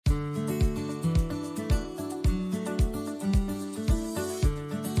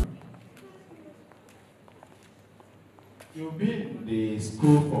You've been in the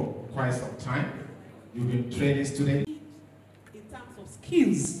school for quite some time. You've been training students. In terms of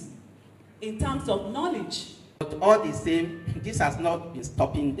skills, in terms of knowledge. But all the same, this has not been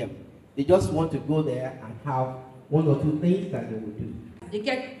stopping them. They just want to go there and have one or two things that they will do. They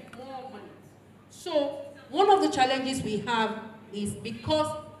get more money. So one of the challenges we have is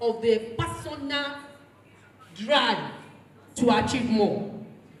because of the personal drive to achieve more.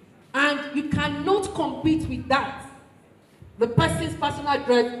 And you cannot compete with that. The person's personal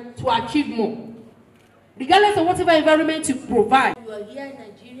drive to achieve more. Regardless of whatever environment you provide. You are here in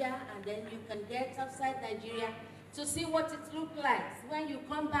Nigeria and then you can get outside Nigeria to see what it looks like. When you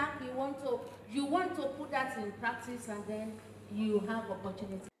come back, you want to put that in practice and then you have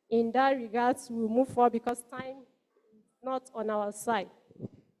opportunity. In that regard, we'll move forward because time is not on our side.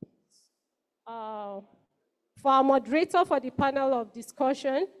 For our moderator for the panel of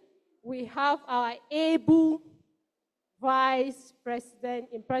discussion, we have our able Vice President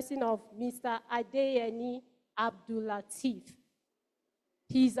in person of Mr. Adeyeni Abdul-Lateef.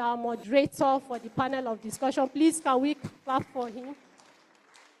 He's our moderator for the panel of discussion. Please, can we clap for him?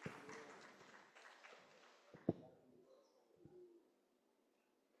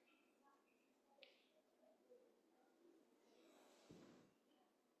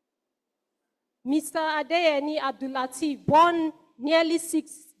 Mr. Adeyeni Abdul-Lateef, born nearly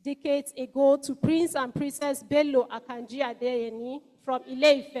 6 decades ago to Prince and Princess Bello Akanji Adeyeni from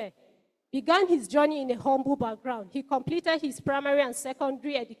Ile-Ife, began his journey in a humble background. He completed his primary and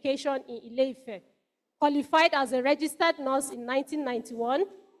secondary education in Ile-Ife, qualified as a registered nurse in 1991,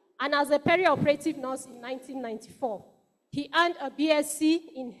 and as a perioperative nurse in 1994. He earned a B.NSc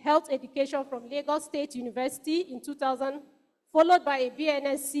in health education from Lagos State University in 2000, followed by a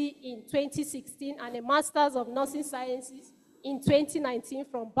BNSc in 2016 and a Master's of Nursing Sciences in 2019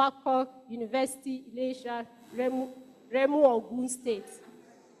 from Babcock University, Ile-Ife, Remu, Ogun State.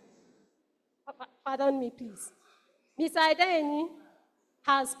 Pardon me, please. Mr. Adeyeni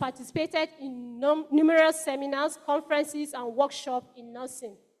has participated in numerous seminars, conferences, and workshops in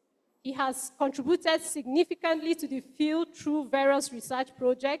nursing. He has contributed significantly to the field through various research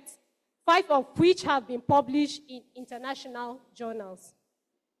projects, 5 of which have been published in international journals.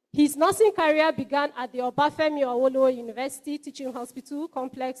 His nursing career began at the Obafemi Awolowo University Teaching Hospital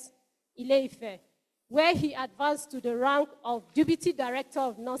Complex, Ile-Ife, where he advanced to the rank of Deputy Director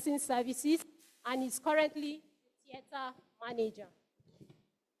of Nursing Services and is currently theater manager.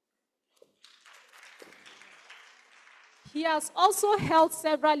 He has also held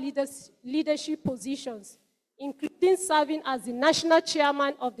several leadership positions, including serving as the National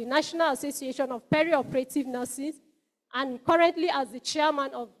Chairman of the National Association of Perioperative Nurses and currently as the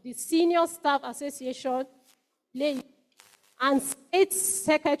Chairman of the Senior Staff Association, and State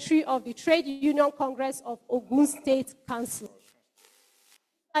Secretary of the Trade Union Congress of Ogun State Council.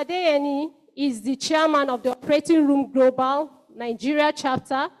 Adeyeni is the Chairman of the Operating Room Global Nigeria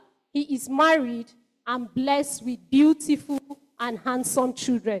chapter. He is married and blessed with beautiful and handsome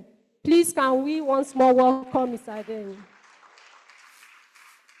children. Please, can we once more welcome Mr. Adeyeni?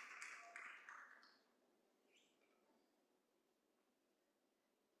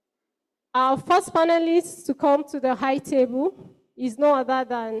 Our first panelist to come to the high table is no other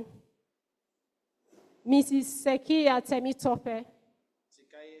than Mrs. Sikaiye Temitope.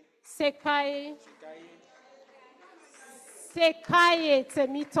 Sikaiye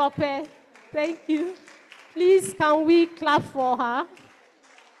Temitope. Thank you. Please, can we clap for her?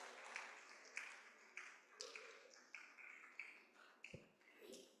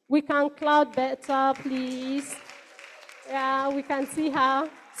 We can clap better, please. Yeah, we can see her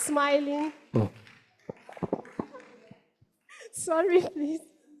smiling. Sorry, please.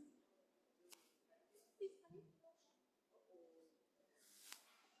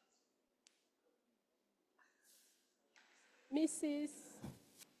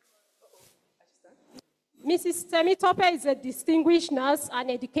 Mrs. Temitope is a distinguished nurse and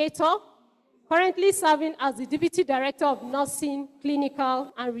educator, currently serving as the Deputy Director of Nursing,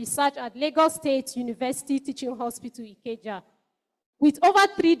 Clinical, and Research at Lagos State University Teaching Hospital, Ikeja. With over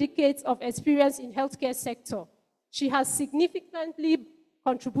 3 decades of experience in healthcare sector, she has significantly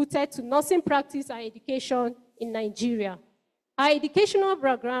contributed to nursing practice and education in Nigeria. Her educational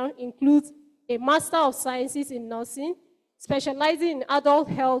background includes a Master of Sciences in Nursing, specializing in adult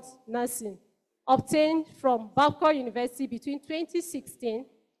health nursing, obtained from Babcock University between 2016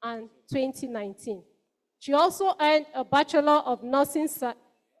 and 2019. She also earned a Bachelor of Nursing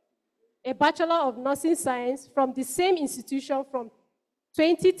Science from the same institution from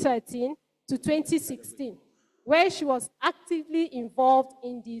 2013 to 2016, where she was actively involved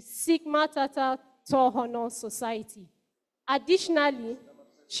in the Sigma Theta Tau Honor Society. Additionally,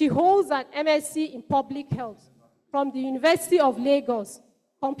 she holds an MSc in Public Health from the University of Lagos,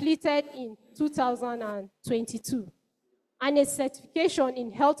 completed in 2022, and a certification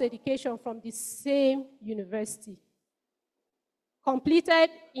in Health Education from the same university, completed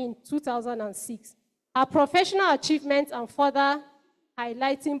in 2006. Her professional achievements are further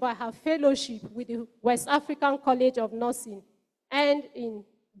highlighted by her fellowship with the West African College of Nursing, and in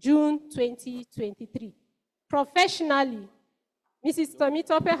June 2023. Professionally, Mrs.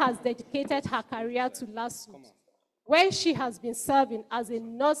 Temitope has dedicated her career to LASUTH, where she has been serving as a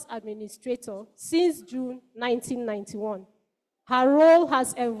nurse administrator since June 1991. Her role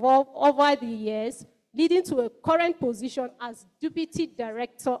has evolved over the years, leading to a current position as Deputy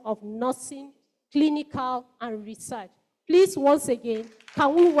Director of Nursing, Clinical, and Research. Please, once again,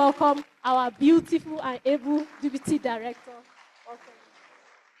 can we welcome our beautiful and able Deputy Director? Okay.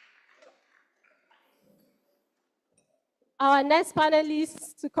 Our next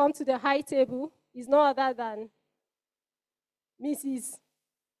panelist to come to the high table is no other than Mrs.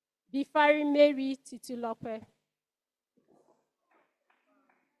 Bifarin Mary Titilope.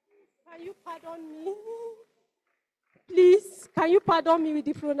 Can you pardon me? Please, can you pardon me with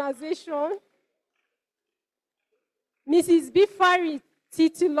the pronunciation? Mrs. Bifarin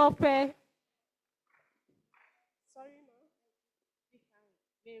Titilope. Sorry, ma'am.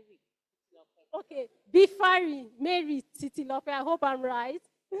 Mary Titilope. Okay, Bifarin Mary Titilope. I hope I'm right.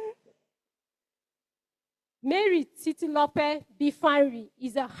 Mary Titilope Bifarin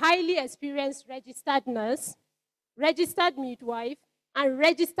is a highly experienced registered nurse, registered midwife, and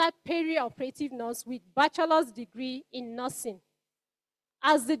registered perioperative nurse with bachelor's degree in nursing.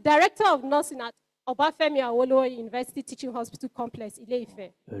 As the Director of Nursing at Obafemi Awolowo University Teaching Hospital Complex,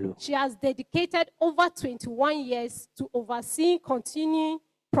 Ile-Ife, she has dedicated over 21 years to overseeing continuing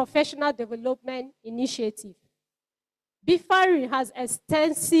professional development initiative. Bifarin has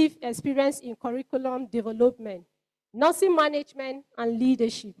extensive experience in curriculum development, nursing management, and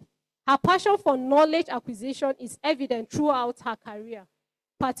leadership. Her passion for knowledge acquisition is evident throughout her career,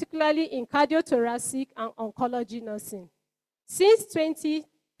 particularly in cardiothoracic and oncology nursing. Since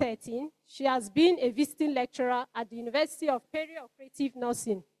 2013, she has been a visiting lecturer at the University of Perioperative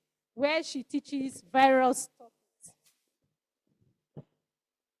Nursing, where she teaches various topics.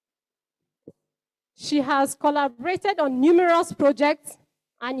 She has collaborated on numerous projects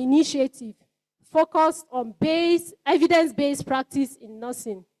and initiatives focused on evidence-based practice in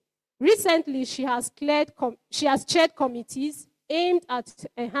nursing. Recently, she has chaired committees aimed at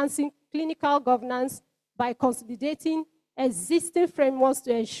enhancing clinical governance by consolidating existing frameworks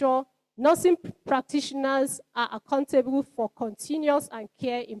to ensure nursing practitioners are accountable for continuous and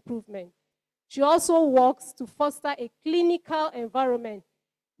care improvement. She also works to foster a clinical environment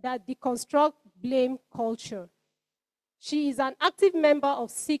that deconstructs blame culture. She is an active member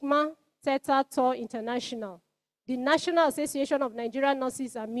of Sigma Theta Tau International, the National Association of Nigerian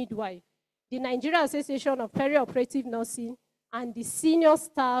Nurses and Midwives, the Nigerian Association of Perioperative Nursing, and the Senior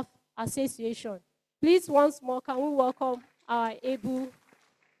Staff Association. Please, once more, can we welcome our able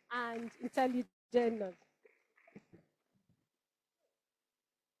and intelligent nurse.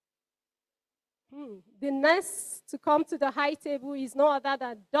 The next to come to the high table is no other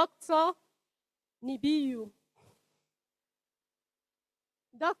than Dr. Nibiyu.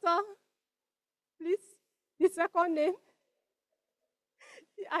 Doctor, please, the second name.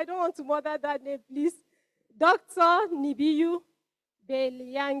 I don't want to murder that name, please. Dr. Nibiyu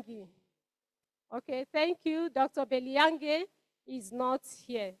Beliangi. Okay, thank you. Dr. Beliangi is not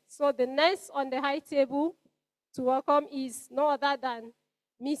here. So the next on the high table to welcome is no other than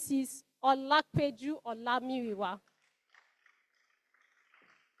Mrs. Olapeju Olamuyiwa.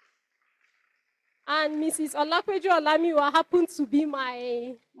 And Mrs. Olapeju Olamuyiwa happened to be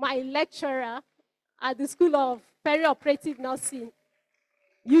my lecturer at the School of Perioperative Nursing,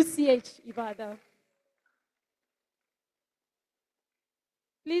 UCH, Ibadan.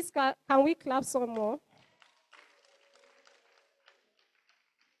 Please, can we clap some more?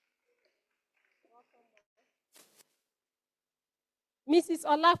 Mrs.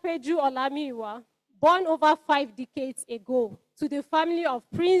 Olapeju Olamuyiwa, born over 5 decades ago to the family of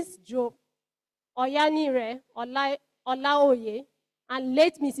Prince Joe Oyanire Olaoye and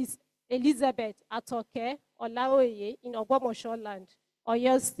late Mrs. Elizabeth Atoke Olaoye in Ogbomoso land,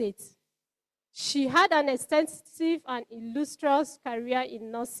 Oyo State. She had an extensive and illustrious career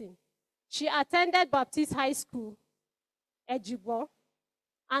in nursing. She attended Baptist High School, Ejigbo,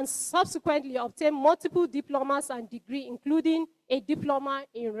 and subsequently obtained multiple diplomas and degrees, including a diploma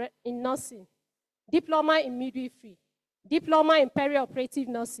in nursing, diploma in midwifery, diploma in perioperative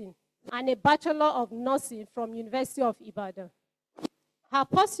nursing, and a Bachelor of Nursing from University of Ibadan. Her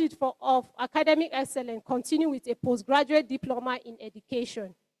pursuit of academic excellence continued with a postgraduate diploma in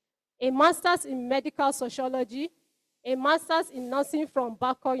education, a master's in medical sociology, a master's in nursing from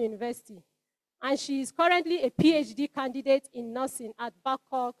Babcock University, and she is currently a PhD candidate in nursing at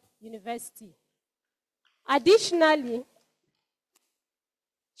Babcock University. Additionally,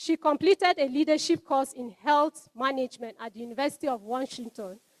 she completed a leadership course in health management at the University of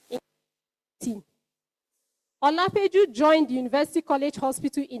Washington in 1990. Olapeju joined the University College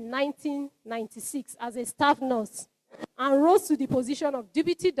Hospital in 1996 as a staff nurse and rose to the position of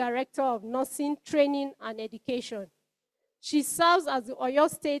Deputy Director of Nursing, Training, and Education. She serves as the Oyo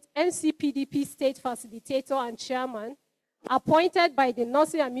State NCPDP State Facilitator and Chairman, appointed by the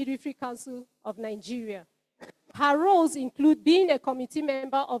Nursing and Midwifery Council of Nigeria. Her roles include being a committee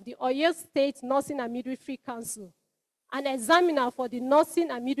member of the Oyo State Nursing and Midwifery Council, an examiner for the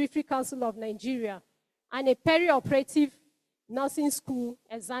Nursing and Midwifery Council of Nigeria, and a perioperative nursing school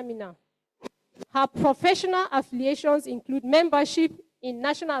examiner. Her professional affiliations include membership in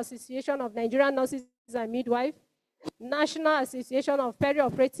National Association of Nigerian Nurses and Midwives, National Association of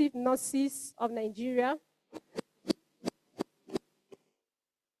Perioperative Nurses of Nigeria,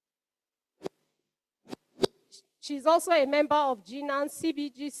 she's also a member of GNAN,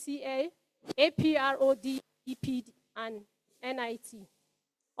 CBGCA, APROD, EP, and NIT.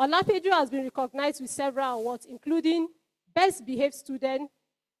 Olapeju has been recognized with several awards, including Best Behaved Student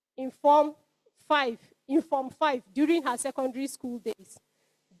in Form 5 during her secondary school days,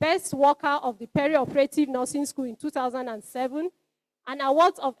 Best Worker of the Perioperative Nursing School in 2007, and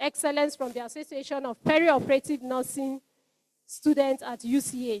Awards of Excellence from the Association of Perioperative Nursing Students at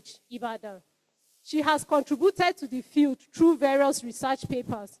UCH, Ibadan. She has contributed to the field through various research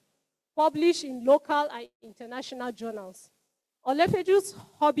papers published in local and international journals. Olapeju's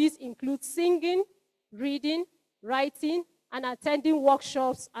hobbies include singing, reading, writing, and attending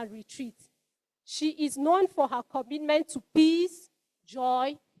workshops and retreats. She is known for her commitment to peace,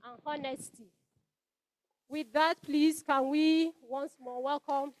 joy, and honesty. With that, please, can we once more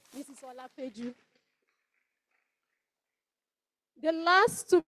welcome Mrs. Olapeju. The last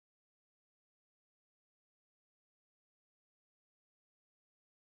two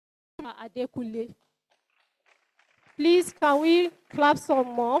Adekunle. Please, can we clap some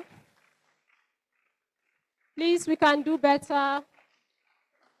more? Please, we can do better.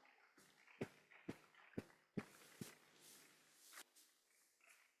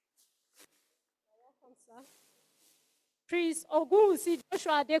 Prince Ogunwusi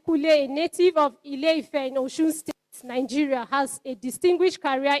Joshua Adekunle, a native of Ile-Ife in Osun State, Nigeria, has a distinguished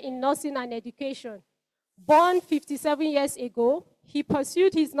career in nursing and education. Born 57 years ago, he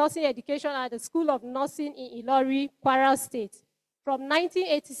pursued his nursing education at the School of Nursing in Ilori, Kwara State, from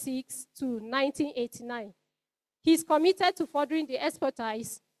 1986 to 1989. He is committed to furthering the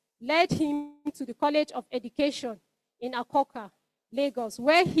expertise, led him to the College of Education in Akoka, Lagos,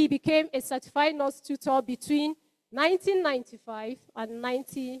 where he became a certified nurse tutor between 1995 and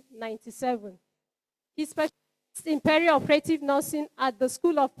 1997. He specialized in perioperative nursing at the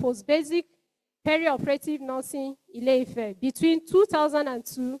School of Post-Basic Perioperative Nursing, Ile-Ife, between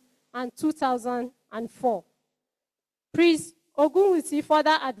 2002 and 2004. Prince Ogunwusi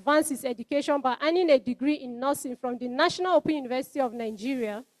further advanced his education by earning a degree in nursing from the National Open University of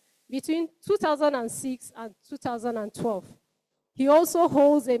Nigeria between 2006 and 2012. He also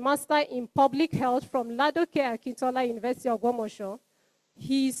holds a Master in Public Health from Ladoke Akintola University of Ogbomoso.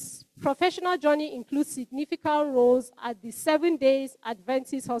 His professional journey includes significant roles at the 7 Days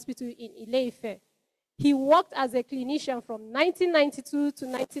Adventist Hospital in Ile-Ife. He worked as a clinician from 1992 to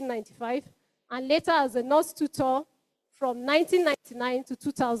 1995 and later as a nurse tutor from 1999 to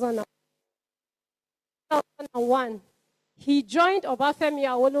 2001. He joined Obafemi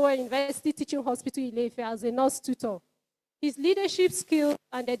Awolowo University Teaching Hospital Ile-Ife as a nurse tutor. His leadership skills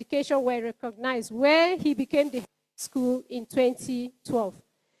and dedication were recognized, where he became the head of school in 2012,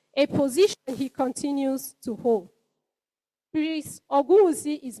 a position he continues to hold. Prince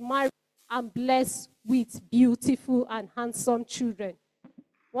Ogunwusi is married and blessed with beautiful and handsome children.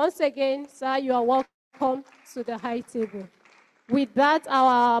 Once again, sir, you are welcome to the high table. With that,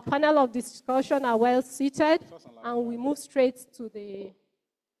 our panel of discussion are well seated, and we move straight to the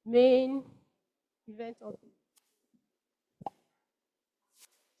main event of the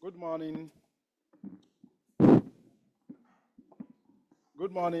Good morning.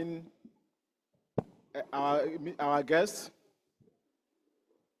 Good morning, our guests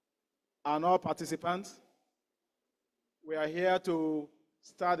and all participants. We are here to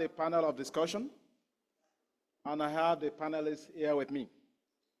start a panel of discussion, and I have the panelists here with me.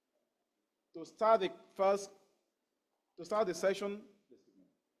 To start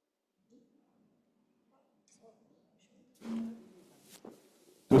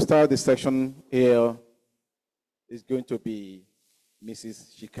the session, here is going to be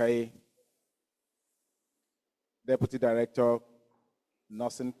Mrs. Sikaiye, Deputy Director,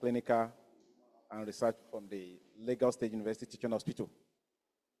 Nursing Clinical and Research from the Lagos State University Teaching Hospital.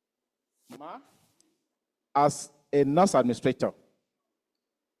 Ma, as a nurse administrator,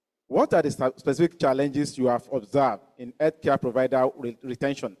 what are the specific challenges you have observed in healthcare provider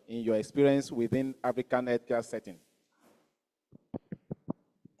retention in your experience within African healthcare setting?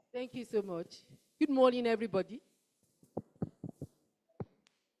 Thank you so much. Good morning, everybody.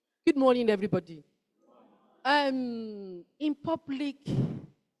 Good morning, everybody. In public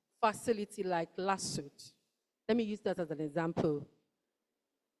facility like LASUTH, let me use that as an example.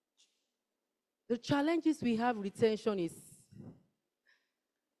 The challenges we have retention is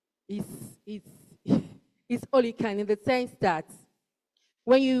only kind in the sense that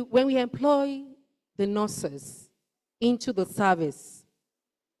when we employ the nurses into the service,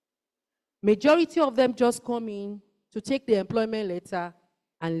 majority of them just come in to take the employment letter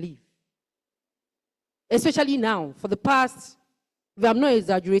and leave. Especially now, for the past, if I'm not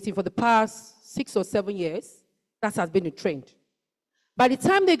exaggerating, for the past 6 or 7 years, that has been a trend. By the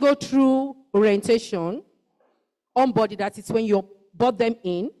time they go through orientation, onboarding, that is when you brought them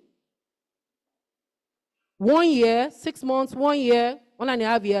in, 1 year, 6 months, 1 year,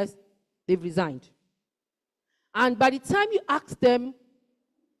 1.5 years, they've resigned. And by the time you ask them,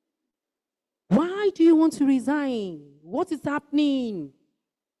 why do you want to resign? What is happening?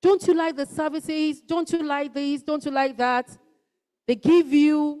 Don't you like the services? Don't you like this? Don't you like that? They give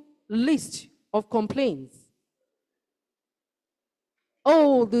you a list of complaints.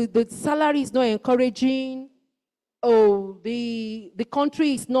 Oh, the salary is not encouraging. Oh, the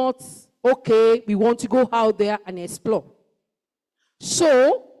country is not okay. We want to go out there and explore.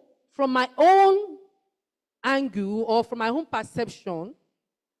 So, from my own angle or from my own perception,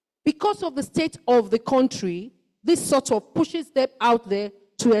 because of the state of the country, this sort of pushes them out there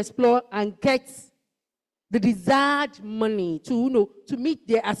to explore and get the desired money to meet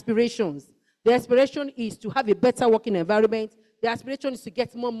their aspirations. The aspiration is to have a better working environment. The aspiration is to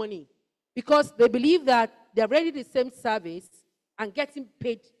get more money because they believe that they're already the same service and getting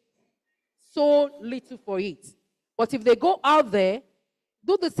paid so little for it. But if they go out there,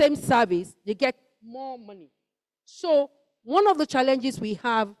 do the same service, they get more money. So one of the challenges we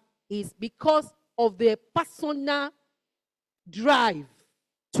have is because of their personal drive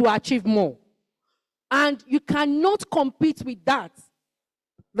to achieve more. And you cannot compete with that,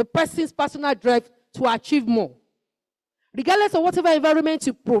 the person's personal drive to achieve more. Regardless of whatever environment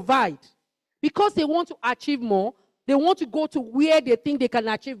you provide, because they want to achieve more, they want to go to where they think they can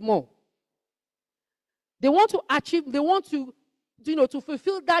achieve more. They want to achieve, they want to, to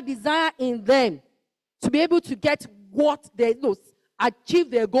fulfill that desire in them, to be able to get what they achieve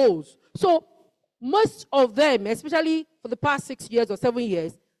their goals. So most of them, especially for the past 6 years or 7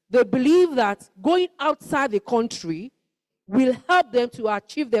 years, they believe that going outside the country will help them to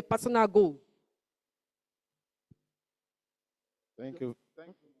achieve their personal goals. Thank you.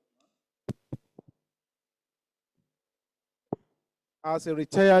 As a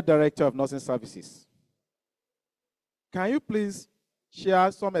retired director of nursing services, can you please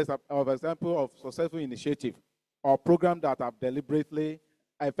share some example of successful initiative or program that have deliberately,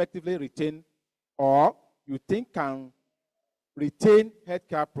 effectively retained, or you think can retain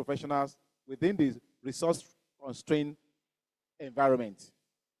healthcare professionals within the resource-constrained environment?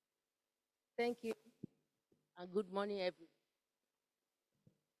 Thank you, and good morning, everyone.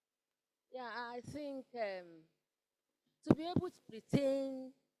 Yeah, I think to be able to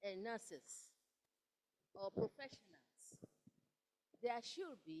retain nurses or professionals, there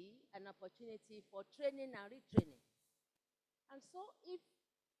should be an opportunity for training and retraining. And so if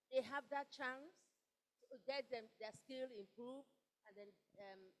they have that chance to get them their skill improved, and then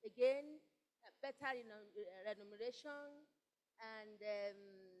again, better remuneration and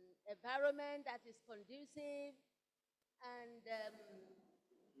environment that is conducive, and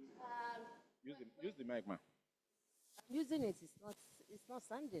use the mic, ma. I'm using it. It's not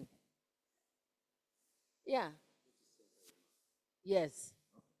sounding. Yeah. Yes.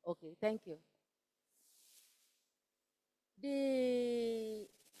 Okay. Thank you. The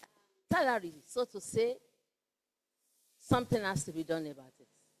salary, so to say, something has to be done about it.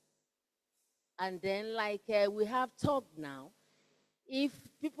 And then, like we have TORG now, if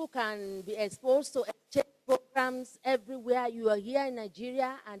people can be exposed to exchange programs everywhere, you are here in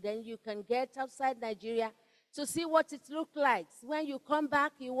Nigeria, and then you can get outside Nigeria to see what it looks like. When you come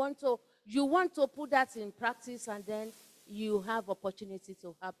back, you want to you want to put that in practice, and then you have opportunity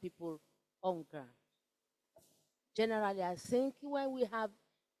to have people on ground. Generally, I think when we have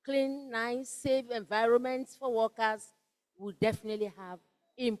clean, nice, safe environments for workers, we definitely have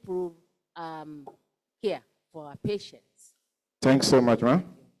improved care for our patients. Thanks so much, ma'am.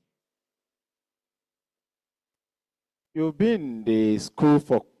 You've been in the school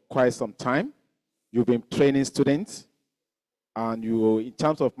for quite some time. You've been training students, and you, in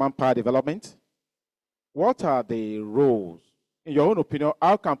terms of manpower development, what are the roles? In your own opinion,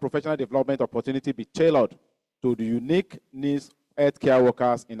 how can professional development opportunity be tailored to the unique needs of healthcare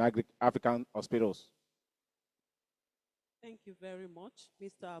workers in African hospitals? Thank you very much,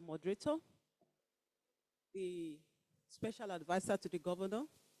 Mr. Moderator. The Special Advisor to the Governor,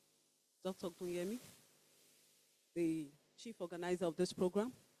 Dr. Ogunwusi, the Chief Organizer of this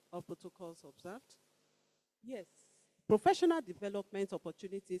program, all protocols observed. Yes, professional development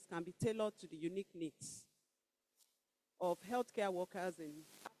opportunities can be tailored to the unique needs of healthcare workers in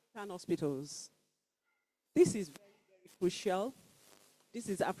African hospitals. This is very, very crucial. This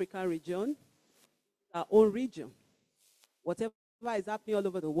is African region, our own region. Whatever is happening all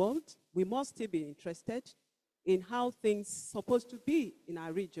over the world, we must still be interested in how things are supposed to be in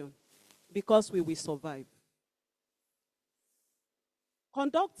our region, because we will survive.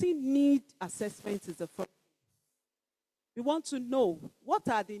 Conducting need assessments is the first. We want to know what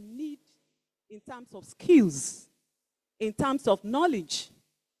are the needs in terms of skills, in terms of knowledge,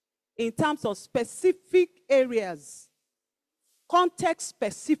 in terms of specific areas,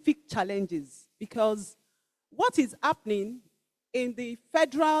 context-specific challenges, because what is happening in the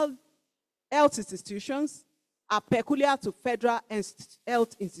federal health institutions are peculiar to federal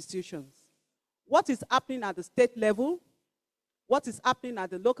health institutions. What is happening at the state level, what is happening at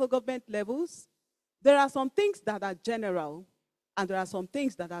the local government levels, there are some things that are general and there are some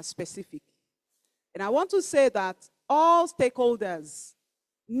things that are specific. And I want to say that all stakeholders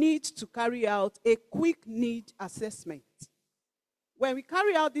need to carry out a quick need assessment. When we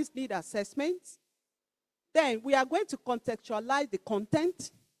carry out this need assessment, then we are going to contextualize the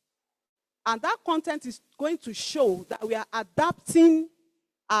content, and that content is going to show that we are adapting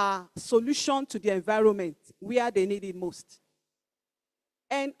our solution to the environment where they need it most.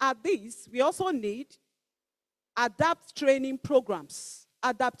 And at this, we also need adaptation training programs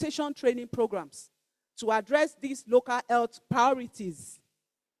to address these local health priorities.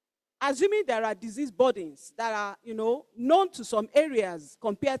 Assuming there are disease burdens that are, known to some areas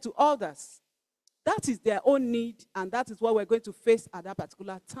compared to others, that is their own need, and that is what we're going to face at that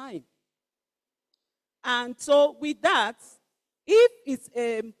particular time. And so with that, if it's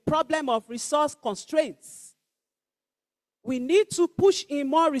a problem of resource constraints, we need to push in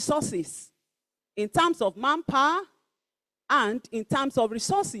more resources in terms of manpower and in terms of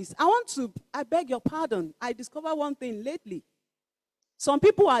resources. I beg your pardon, I discovered one thing lately. Some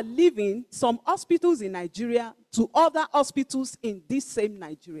people are leaving some hospitals in Nigeria to other hospitals in this same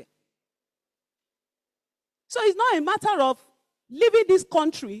Nigeria. So it's not a matter of leaving this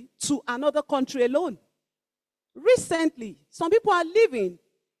country to another country alone. Recently, some people are leaving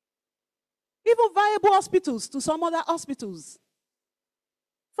even viable hospitals to some other hospitals.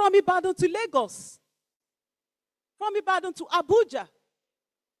 From Ibadan to Lagos. From Ibadan to Abuja.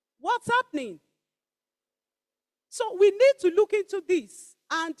 What's happening? So we need to look into this,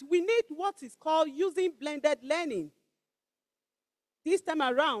 and we need what is called using blended learning. This time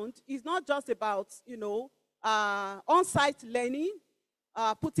around, it's not just about, on-site learning,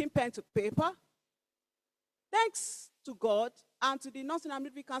 putting pen to paper. Thanks to God and to the Nursing and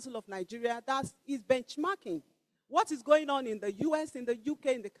Midwifery Council of Nigeria, that is benchmarking what is going on in the US, in the UK,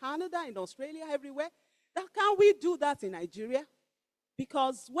 in the Canada, in Australia, everywhere. Now, can we do that in Nigeria?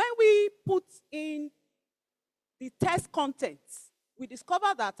 Because when we put in the test contents, we discover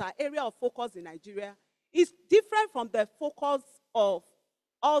that our area of focus in Nigeria is different from the focus of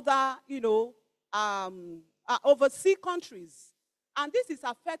other, overseas countries. And this is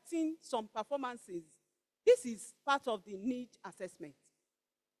affecting some performances. This is part of the need assessment.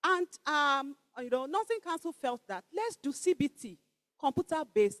 And, Nursing Council felt that let's do CBT,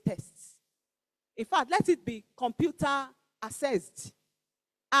 computer-based tests. In fact, let it be computer assessed.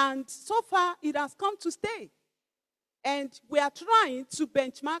 And so far, it has come to stay. And we are trying to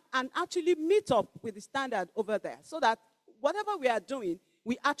benchmark and actually meet up with the standard over there so that whatever we are doing,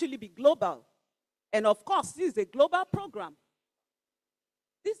 we actually be global. And of course, this is a global program.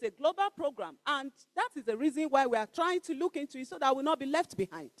 This is a global program, and that is the reason why we are trying to look into it so that we will not be left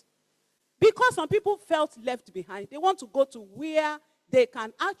behind. Because some people felt left behind, they want to go to where they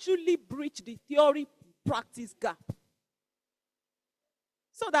can actually bridge the theory-practice gap.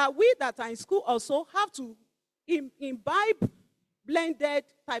 So that we that are in school also have to imbibe blended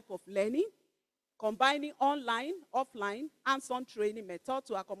type of learning, combining online, offline, hands-on training method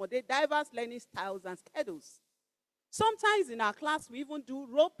to accommodate diverse learning styles and schedules. Sometimes in our class, we even do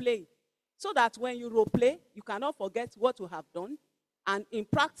role play, so that when you role play, you cannot forget what you have done, and in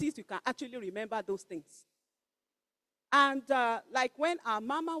practice, you can actually remember those things. And like when our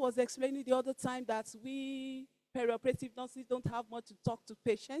mama was explaining the other time that we perioperative nurses don't have much to talk to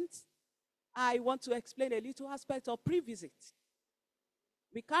patients, I want to explain a little aspect of pre-visit.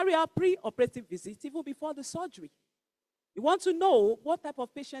 We carry out pre-operative visits even before the surgery. You want to know what type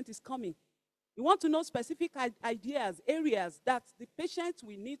of patient is coming. You want to know specific ideas, areas that the patient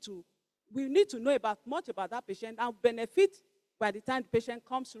we need to know much about that patient and benefit by the time the patient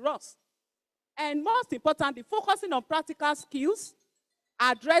comes to us. And most importantly, focusing on practical skills,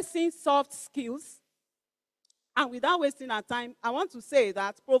 addressing soft skills. And without wasting our time, I want to say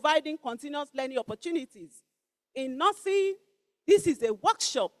that providing continuous learning opportunities. In nursing, this is a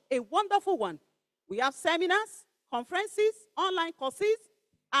workshop, a wonderful one. We have seminars, conferences, online courses,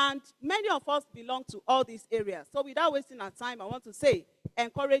 and many of us belong to all these areas. So without wasting our time, I want to say,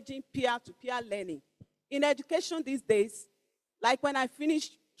 encouraging peer-to-peer learning. In education these days, like when I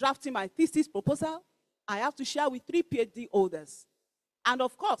finished drafting my thesis proposal, I have to share with 3 PhD holders. And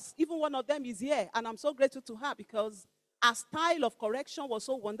of course, even one of them is here, and I'm so grateful to her because her style of correction was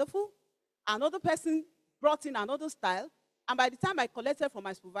so wonderful. Another person brought in another style, and by the time I collected from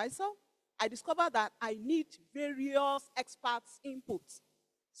my supervisor, I discovered that I need various experts' inputs.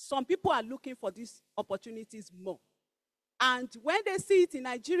 Some people are looking for these opportunities more. And when they see it in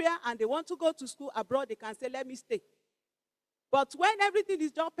Nigeria and they want to go to school abroad, they can say, let me stay. But when everything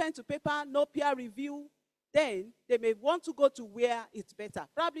is just pen to paper, no peer review, then they may want to go to where it's better.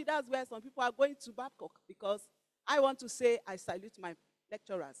 Probably that's where some people are going to Babcock, because I want to say I salute my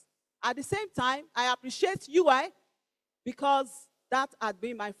lecturers. At the same time, I appreciate UI because that had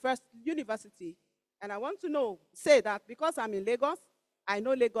been my first university. And I want to say that because I'm in Lagos, I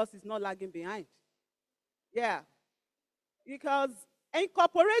know Lagos is not lagging behind. Yeah. Because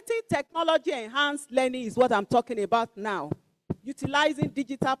incorporating technology-enhanced learning is what I'm talking about now. Utilizing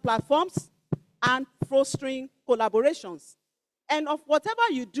digital platforms and fostering collaborations. And of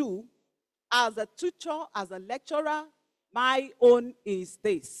whatever you do, as a tutor, as a lecturer, my own is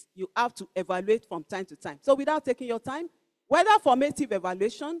this. You have to evaluate from time to time. So without taking your time, whether formative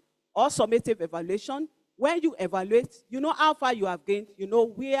evaluation or summative evaluation, when you evaluate, you know how far you have gained, you know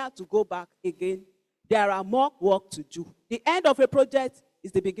where to go back again. There are more work to do. The end of a project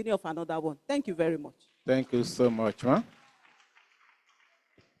is the beginning of another one. Thank you very much. Thank you so much, ma'am.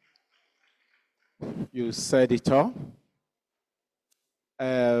 You said it all.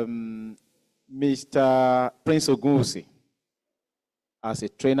 Mr. Prince Ogunwusi, as a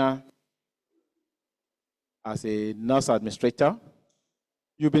trainer, as a nurse administrator,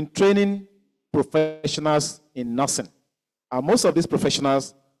 you've been training professionals in nursing. And most of these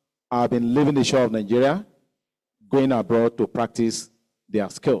professionals have been leaving the shore of Nigeria, going abroad to practice their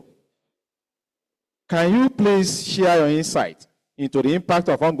skill. Can you please share your insight into the impact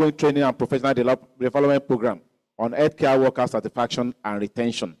of ongoing training and professional development program on healthcare worker satisfaction and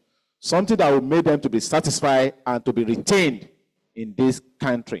retention? Something that will make them to be satisfied and to be retained in this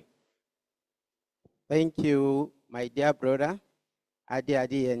country. Thank you, my dear brother,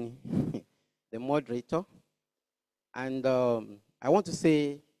 Adeyeni, the moderator. And I want to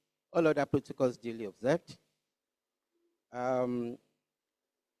say all other protocols duly observed.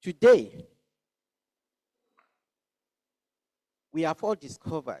 Today, we have all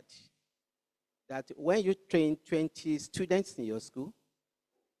discovered that when you train 20 students in your school,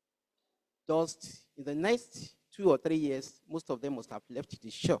 just in the next 2 or 3 years, most of them must have left the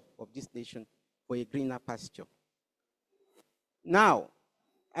shore of this nation for a greener pasture. Now,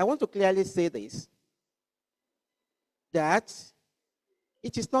 I want to clearly say this, that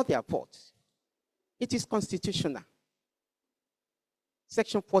it is not their fault. It is constitutional.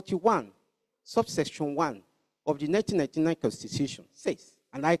 Section 41, subsection 1 of the 1999 Constitution says,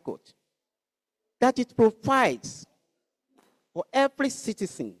 and I quote, that it provides for every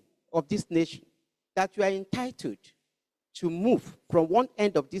citizen of this nation that you are entitled to move from one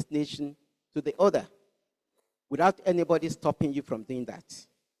end of this nation to the other without anybody stopping you from doing that.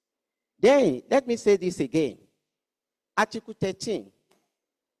 Then, let me say this again. Article 13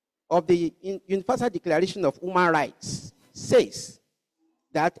 of the Universal Declaration of Human Rights says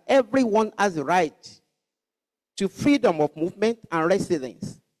that everyone has the right to freedom of movement and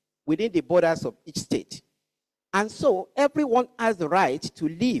residence within the borders of each state. And so everyone has the right to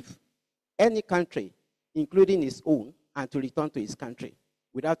leave any country, including his own, and to return to his country.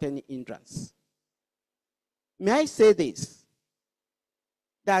 without any hindrance. May I say this,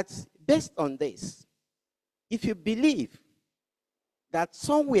 that based on this, if you believe that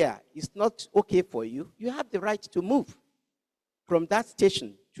somewhere is not okay for you, you have the right to move from that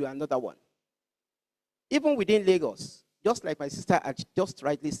station to another one. Even within Lagos, just like my sister had just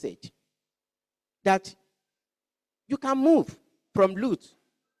rightly said, that you can move from LUTH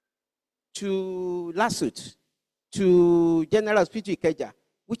to LASUTH to General Hospital Ikeja,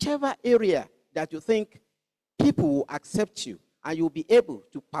 whichever area that you think people will accept you and you'll be able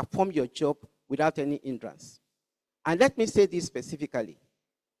to perform your job without any hindrance. And let me say this specifically,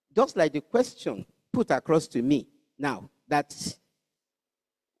 just like the question put across to me now, that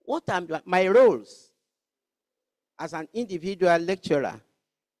what are my roles as an individual lecturer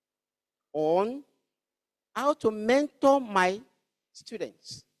on how to mentor my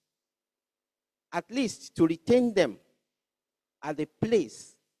students, at least to retain them at the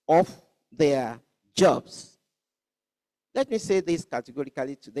place of their jobs. Let me say this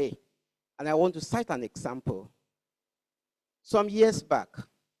categorically today, and I want to cite an example. Some years back,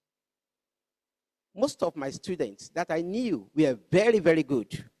 most of my students that I knew were very, very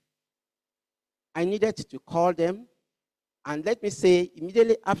good. I needed to call them, and let me say,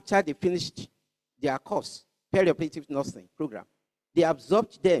 immediately after they finished their course, Perioperative nursing program, they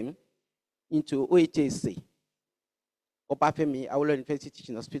absorbed them into OAUTHC, Obafemi, Awolowo University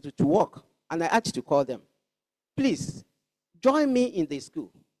Teaching Hospital, to work. And I had to call them, please, join me in the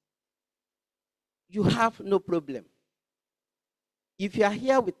school. You have no problem. If you are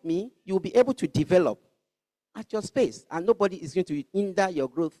here with me, you will be able to develop at your space, and nobody is going to hinder your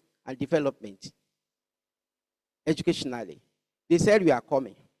growth and development educationally. They said, we are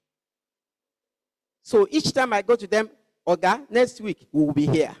coming. So each time I go to them, Oga, next week we will be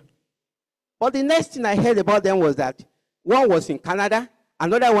here. But the next thing I heard about them was that one was in Canada,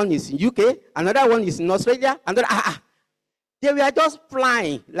 another one is in UK, another one is in Australia, another, they were just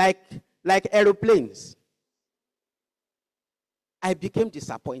flying like aeroplanes. I became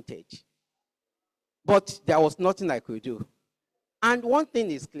disappointed. But there was nothing I could do. And one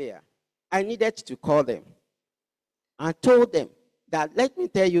thing is clear. I needed to call them and told them that, let me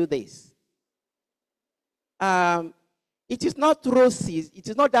tell you this. It is not rosy. It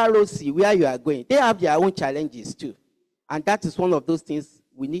is not that rosy where you are going. They have their own challenges too. And that is one of those things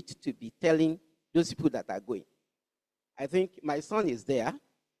we need to be telling those people that are going. I think my son is there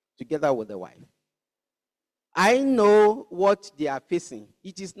together with the wife. I know what they are facing.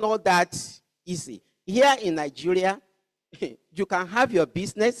 It is not that easy. Here in Nigeria, you can have your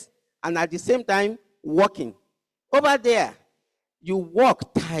business and at the same time working. Over there, you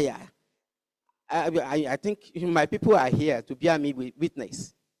work tired. I think my people are here to bear me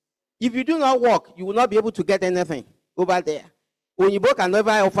witness. If you do not work, you will not be able to get anything over there. Onyibo can never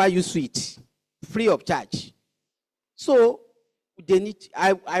offer you sweet, free of charge. So they need.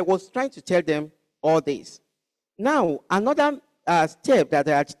 I was trying to tell them all this. Now, another step that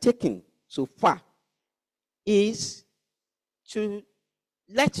I had taken so far is to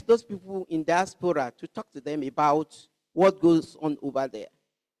let those people in diaspora to talk to them about what goes on over there.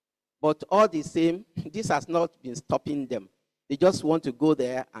 But all the same, this has not been stopping them. They just want to go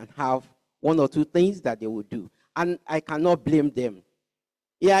there and have one or two things that they will do. And I cannot blame them.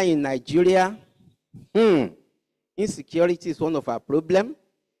 Here in Nigeria, insecurity is one of our problems.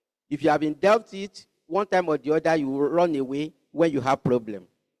 If you have been dealt it, one time or the other, you will run away when you have problem.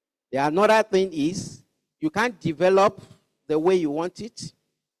 The another thing is, you can't develop the way you want it.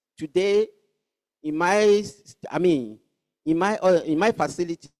 Today, in my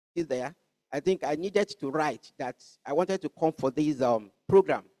facility there, I think I needed to write that I wanted to come for this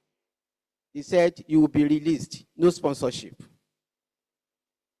program. He said, you will be released, no sponsorship.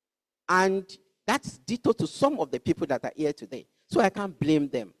 And that's ditto to some of the people that are here today. So I can't blame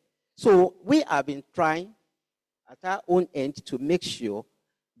them. So we have been trying at our own end to make sure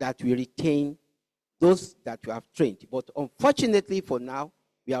that we retain those that we have trained. But unfortunately for now,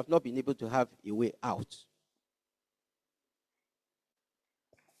 we have not been able to have a way out.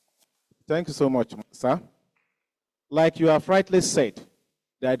 Thank you so much, sir. Like you have rightly said,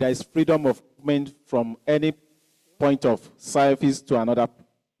 that there is freedom of movement from any point of service to another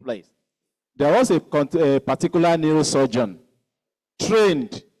place. There was a particular neurosurgeon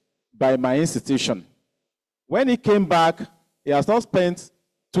trained by my institution. When he came back, he has not spent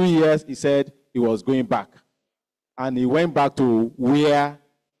 2 years, he said he was going back. And he went back to where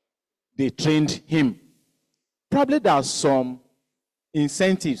they trained him. Probably there are some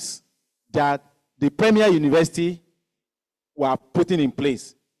incentives that the premier university were putting in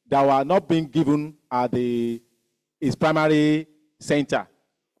place that were not being given at his primary center.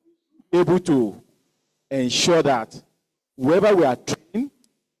 able to ensure that whoever we are training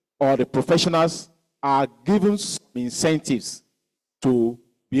or the professionals are given some incentives to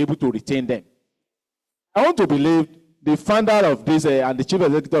be able to retain them. I want to believe the founder of this and the chief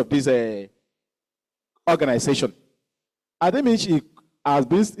executive of this organization, Adeyeni,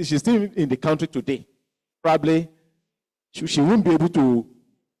 she's still in the country today. Probably she won't be able to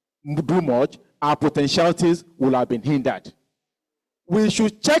do much. Our potentialities will have been hindered. We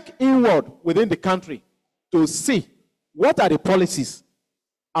should check inward within the country to see what are the policies,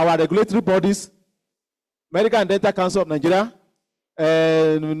 our regulatory bodies, Medical and Dental Council of Nigeria,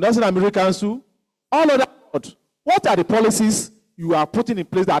 National American Council, all of that. What are the policies you are putting in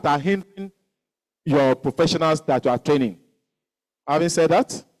place that are hindering your professionals that you are training? Having said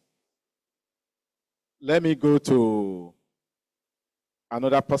that, let me go to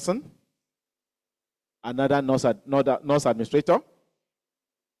another person, another nurse administrator.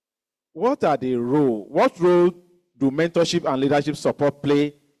 What role do mentorship and leadership support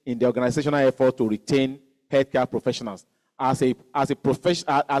play in the organizational effort to retain healthcare professionals? As an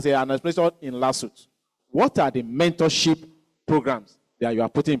administrator in LASUTH, what are the mentorship programs that you are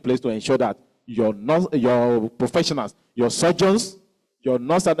putting in place to ensure that your professionals, your surgeons, your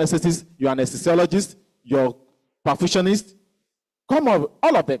nurse anesthetists, your anesthesiologists, your perfusionists,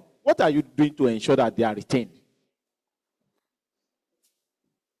 all of them, what are you doing to ensure that they are retained?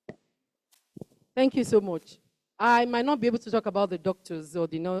 Thank you so much. I might not be able to talk about the doctors or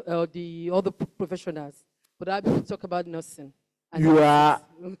the other professionals, but I'll be able to talk about nursing. You are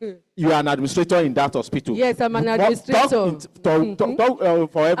an administrator in that hospital. Yes, I'm an administrator. Talk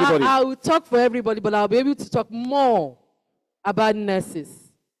for everybody. I will talk for everybody, but I'll be able to talk more about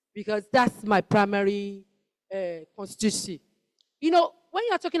nurses because that's my primary constituency. You know, when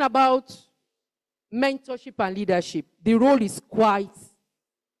you're talking about mentorship and leadership, the role is quite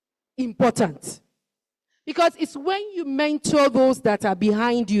important. Because it's when you mentor those that are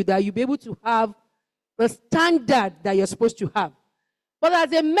behind you that you'll be able to have the standard that you're supposed to have. But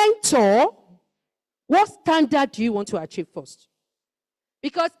as a mentor, what standard do you want to achieve first?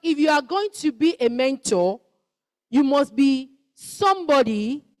 Because if you are going to be a mentor, you must be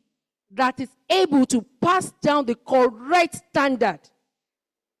somebody that is able to pass down the correct standard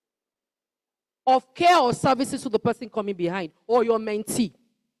of care or services to the person coming behind or your mentee.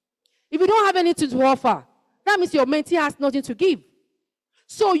 If you don't have anything to offer, that means your mentee has nothing to give.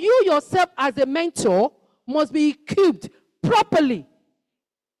 So you yourself as a mentor must be equipped properly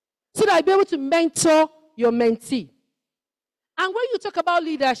so that you'll be able to mentor your mentee. And when you talk about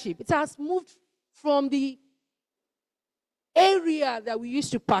leadership, it has moved from the area that we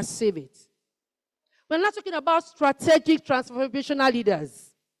used to perceive it. We're not talking about strategic transformational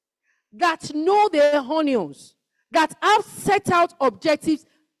leaders that know their onions, that have set out objectives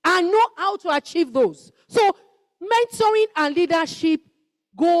and know how to achieve those. So mentoring and leadership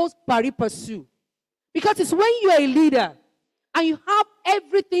goes pari passu. Because it's when you are a leader and you have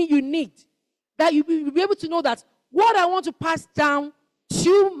everything you need that you will be able to know that what I want to pass down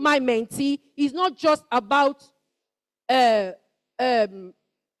to my mentee is not just about head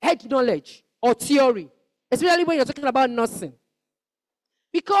knowledge or theory, especially when you're talking about nursing.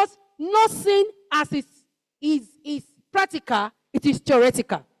 Because nursing as is practical, it is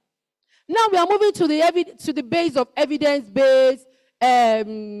theoretical. Now we are moving to the base of evidence-based,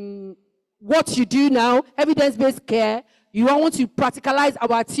 what you do now, evidence-based care. You want to practicalize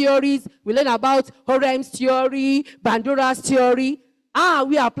our theories. We learn about Horem's theory, Bandura's theory.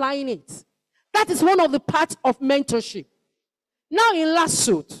 We are applying it. That is one of the parts of mentorship. Now in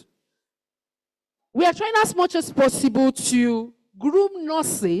LASUTH, we are trying as much as possible to groom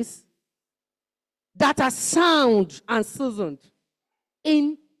nurses that are sound and seasoned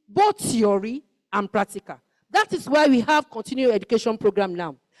in both theory and practical. That is why we have continuing education program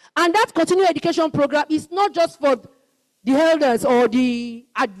now. And that continuing education program is not just for the elders or the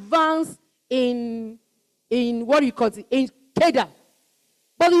advanced in what do you call it, in cadre,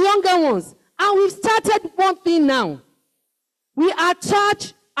 but the younger ones. And we've started one thing now. We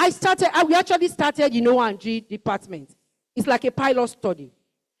actually started, OAUTHC department. It's like a pilot study.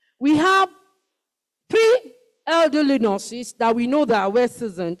 We have 3 elderly nurses that we know that are well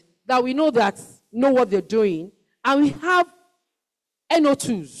seasoned, that we know what they're doing, and we have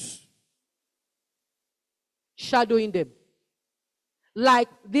NO2s shadowing them. Like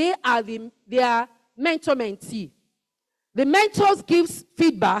they are mentor-mentee. The mentors gives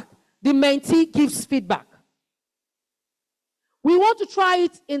feedback, the mentee gives feedback. We want to try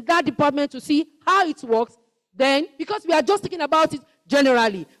it in that department to see how it works. Then, because we are just thinking about it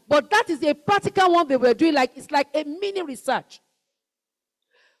generally, but that is a practical one they were doing, it's like a mini research.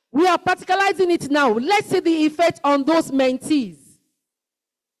 We are practicalizing it now. Let's see the effect on those mentees.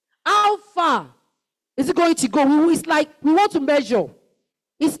 How far is it going to go? It's like we want to measure.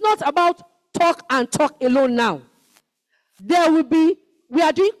 It's not about talk and talk alone now. We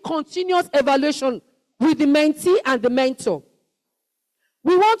are doing continuous evaluation with the mentee and the mentor.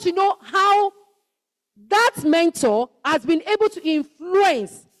 We want to know how that mentor has been able to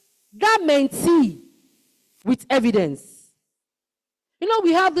influence that mentee with evidence. You know,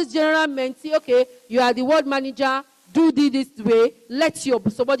 we have this general mentee, okay, you are the ward manager, do this way, let your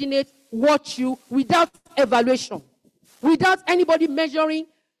subordinate watch you without evaluation, without anybody measuring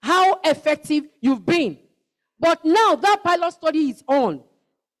how effective you've been. But now that pilot study is on.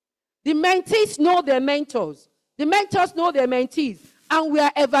 The mentees know their mentors. The mentors know their mentees. And we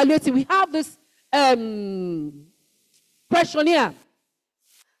are evaluating. We have this questionnaire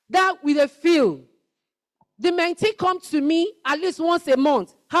that with a feel. The mentee comes to me at least once a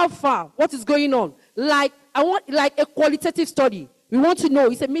month. How far? What is going on? Like, I want like a qualitative study. We want to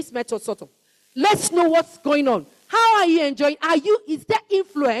know. It's a mixed method sort of. Let's know what's going on. How are you enjoying? Is there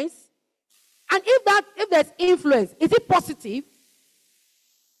influence? And if there's influence, is it positive?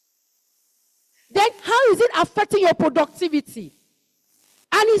 Then how is it affecting your productivity?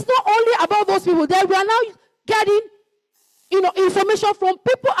 And it's not only about those people. Then we are now getting, information from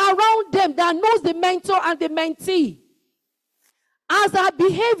people around them that knows the mentor and the mentee. As our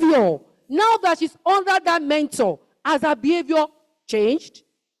behavior, now that she's under that mentor, has our behavior changed?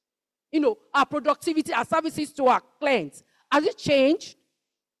 Our productivity, our services to our clients, has it changed?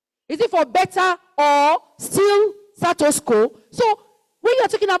 Is it for better or still status quo? So when you're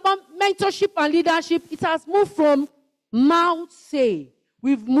talking about mentorship and leadership, it has moved from mouth say.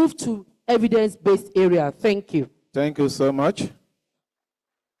 We've moved to evidence-based area. Thank you. Thank you so much.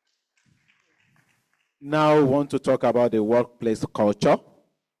 Now we want to talk about the workplace culture.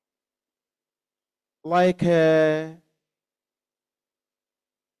 Like in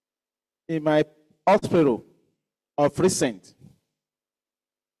my hospital of recent,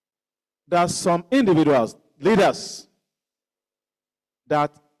 there are some individuals, leaders,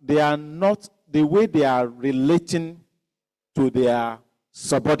 that they are not, the way they are relating to their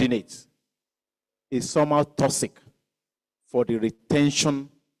subordinates is somehow toxic for the retention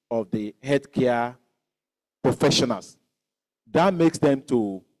of the healthcare professionals. That makes them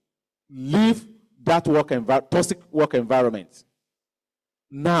to leave that toxic work environment.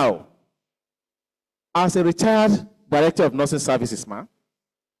 Now, as a retired director of nursing services,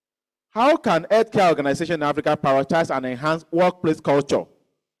 how can healthcare organizations in Africa prioritize and enhance workplace culture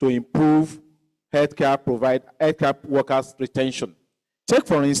to improve healthcare workers' retention? Take,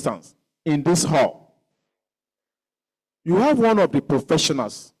 for instance, in this hall, you have one of the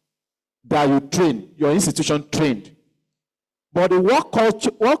professionals that you train, your institution trained, but the workplace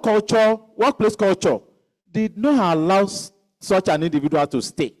culture did not allow such an individual to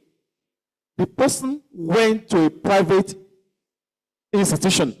stay. The person went to a private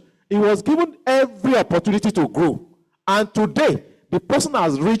institution. He was given every opportunity to grow. And today, the person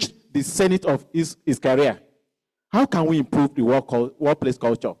has reached the zenith of his career. How can we improve the workplace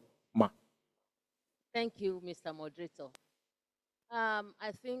culture, Ma? Thank you, Mr. Moderator.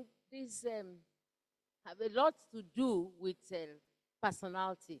 I think this have a lot to do with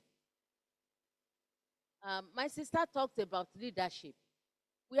personality. My sister talked about leadership.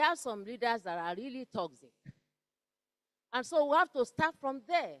 We have some leaders that are really toxic. And so we have to start from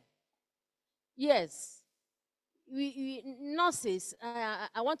there. Yes, we nurses,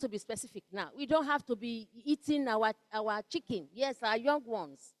 I want to be specific now. We don't have to be eating our chicken. Yes, our young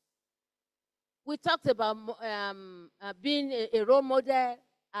ones. We talked about being a role model,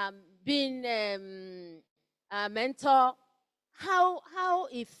 being a mentor. How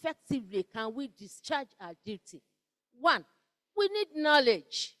effectively can we discharge our duty? One, we need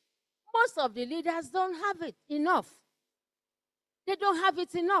knowledge. Most of the leaders don't have it enough. They don't have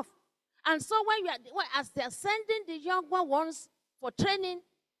it enough. And so as they're sending the young ones for training,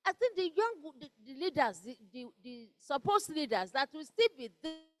 I think the leaders, the supposed leaders that will still be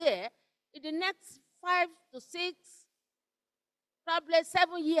there in the next 5 to 6, probably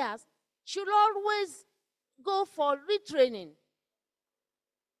 7 years, should always go for retraining.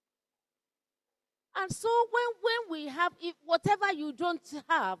 And so when we have, whatever you don't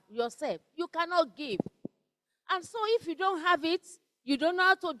have yourself, you cannot give. And so if you don't have it, you don't know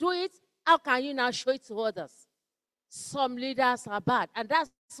how to do it, how can you now show it to others? Some leaders are bad, and that's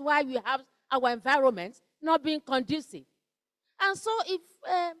why we have our environment not being conducive. And so if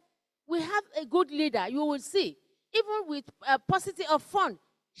we have a good leader, you will see, even with a paucity of fund,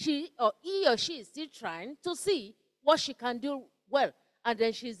 he or she is still trying to see what she can do well. and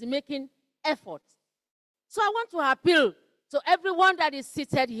then she's making effort. So I want to appeal to everyone that is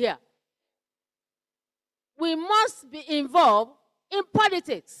seated here. We must be involved in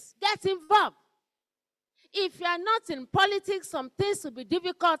politics. Get involved. If you are not in politics, some things will be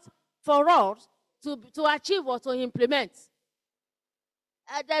difficult for us to achieve or to implement.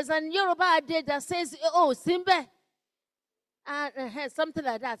 There's a Yoruba adage that says, oh, Simbe, something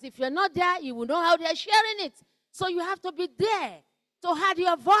like that. If you're not there, you will know how they're sharing it. So you have to be there to have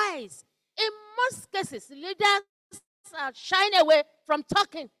your voice. In most cases, leaders shy away from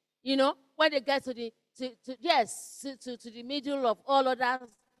talking, you know, when they get to the middle of all other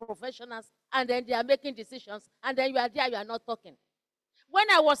professionals, and then they are making decisions, and then you are there, you are not talking. When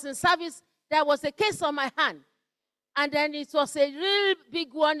I was in service, there was a case on my hand, and then it was a real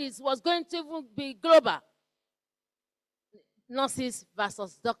big one. It was going to even be global. Nurses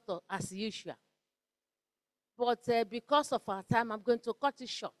versus doctor, as usual. But because of our time, I'm going to cut it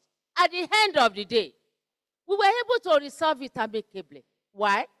short. At the end of the day, we were able to resolve it amicably.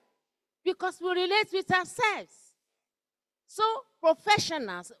 Why? Because we relate with ourselves. So,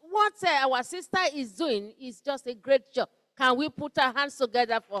 professionals, what our sister is doing is just a great job. Can we put our hands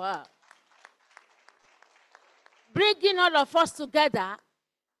together for her? Bringing all of us together,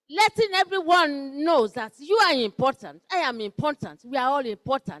 letting everyone know that you are important, I am important, we are all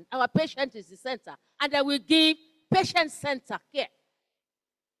important, our patient is the center, and then we give patient-centered care.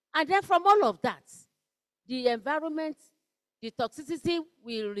 And then from all of that, the environment, the toxicity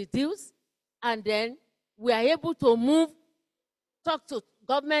will reduce, and then we are able to move, talk to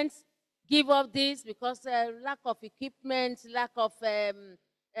governments, give up this, because lack of equipment, lack of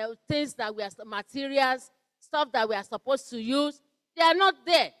things that we are, materials, stuff that we are supposed to use, they are not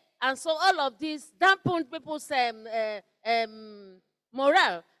there. And so all of this dampened people's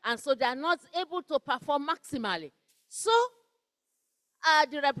morale, and so they are not able to perform maximally. So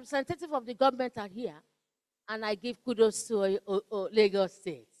the representative of the government are here, and I give kudos to Lagos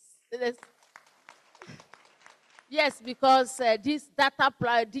State. Yes, because this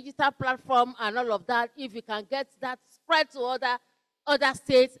digital platform and all of that, if you can get that spread to other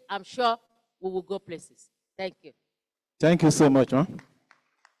states, I'm sure we will go places. Thank you. Thank you so much, huh?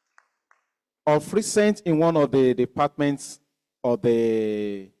 Of recent, in one of the departments of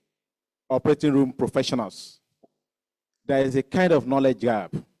the operating room professionals, there is a kind of knowledge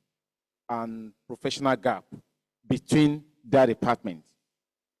gap and professional gap between that department.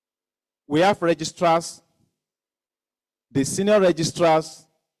 We have registrars. The senior registrars,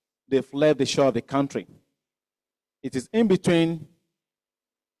 they've left the shore of the country. It is in between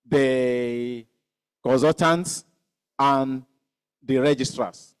the consultants and the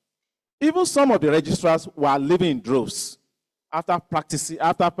registrars. Even some of the registrars were living in droves after practicing,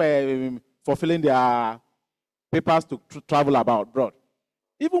 fulfilling their papers to travel abroad.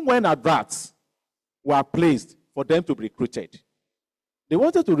 Even when adverts were placed for them to be recruited, they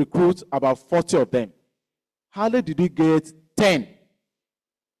wanted to recruit about 40 of them. Hardly did we get 10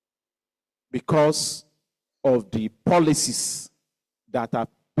 because of the policies that are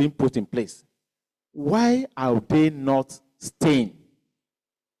being put in place. Why are they not staying?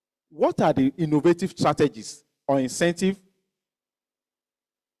 What are the innovative strategies or incentive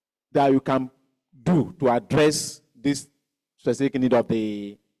that you can do to address this specific need of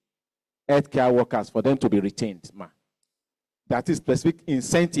the healthcare workers for them to be retained? That is specific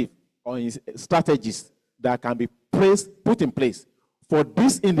incentive or strategies that can be put in place for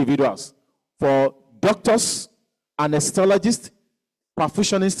these individuals, for doctors, anesthesiologists,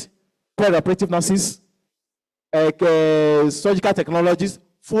 perfusionists, perioperative nurses, surgical technologists,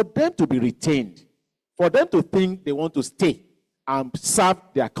 for them to be retained, for them to think they want to stay and serve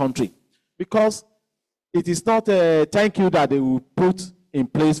their country. Because it is not a thank you that they will put in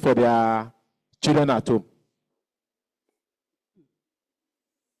place for their children at home.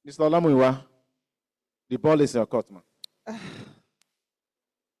 Mr. Olamuyiwa, the ball is in your court, man.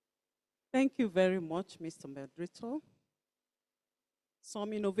 Thank you very much, Mr. Moderator.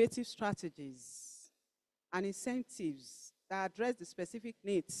 Some innovative strategies and incentives that address the specific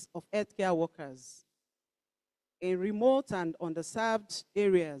needs of healthcare workers in remote and underserved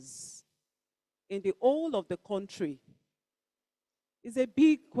areas in the whole of the country is a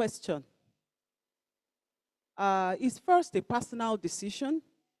big question. It's first a personal decision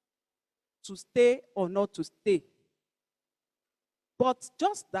to stay or not to stay. But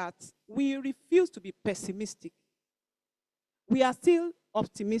just that, we refuse to be pessimistic. We are still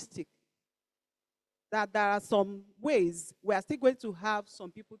optimistic that there are some ways we are still going to have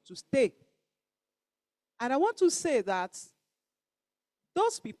some people to stay. And I want to say that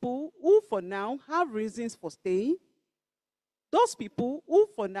those people who for now have reasons for staying, those people who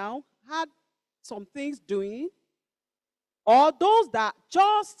for now had some things doing, or those that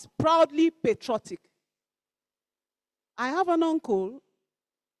just proudly patriotic. I have an uncle.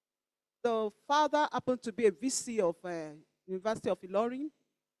 The father happened to be a VC of University of Ilorin,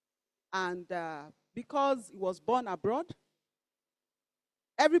 and because he was born abroad,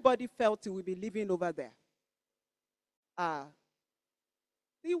 everybody felt he would be living over there.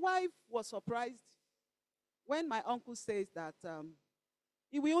 The wife was surprised when my uncle says that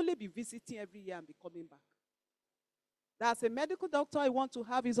he will only be visiting every year and be coming back. That's a medical doctor, he wants to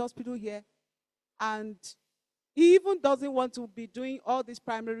have his hospital here, and he even doesn't want to be doing all these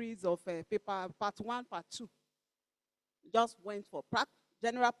primaries of paper, part 1, part 2. He just went for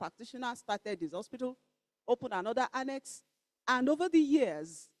general practitioner, started his hospital, opened another annex, and over the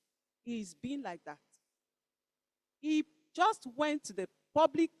years, he's been like that. He just went to the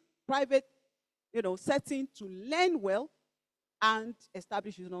public-private setting to learn well and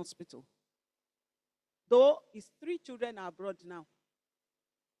establish his own hospital. Though his 3 children are abroad now.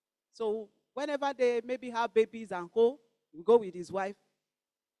 So whenever they maybe have babies and he go with his wife.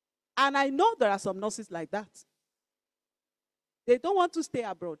 And I know there are some nurses like that. They don't want to stay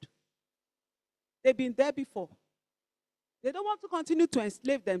abroad. They've been there before. They don't want to continue to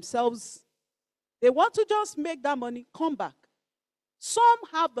enslave themselves. They want to just make that money, come back. Some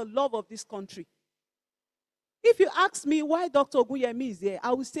have the love of this country. If you ask me why Dr. Ogunyemi is here,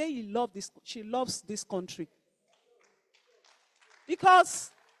 I will say she loves this country. Because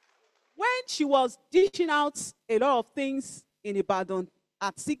when she was dishing out a lot of things in Ibadan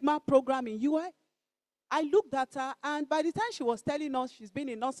at Sigma program in UI, I looked at her, and by the time she was telling us she's been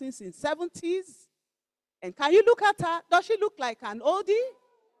in nursing since 70s, and can you look at her? Does she look like an oldie?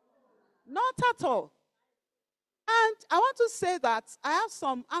 Not at all. And I want to say that I have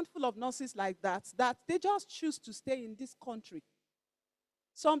some handful of nurses like that they just choose to stay in this country.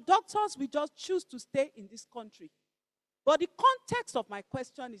 Some doctors will just choose to stay in this country. But the context of my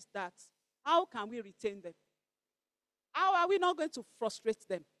question is that, how can we retain them? How are we not going to frustrate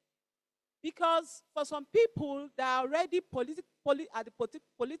them? Because for some people, they are already at the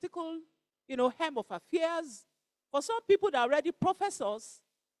political, hem of affairs. For some people, they are already professors,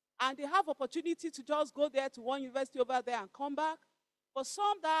 and they have opportunity to just go there to one university over there and come back. For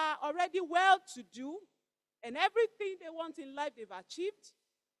some that are already well-to-do, and everything they want in life they've achieved.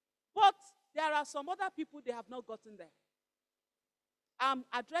 But there are some other people they have not gotten there. I'm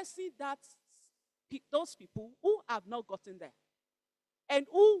addressing those people who have not gotten there, and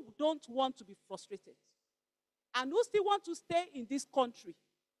who don't want to be frustrated, and who still want to stay in this country,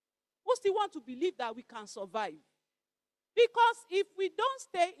 who still want to believe that we can survive. Because if we don't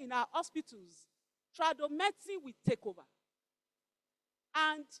stay in our hospitals, tradomedicine will take over.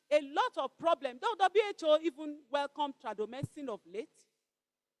 And a lot of problems, though WHO even welcomed tradomedicine of late,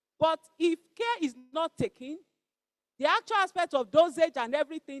 but if care is not taken, the actual aspect of dosage and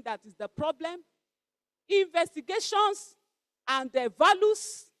everything that is the problem, investigations and the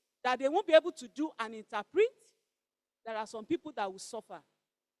values that they won't be able to do and interpret, there are some people that will suffer.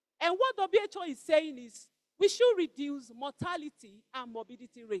 And what WHO is saying is, we should reduce mortality and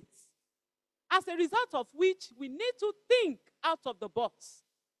morbidity rates. As a result of which, we need to think out of the box.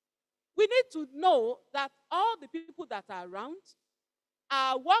 We need to know that all the people that are around,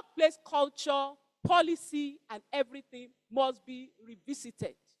 our workplace culture, policy, and everything must be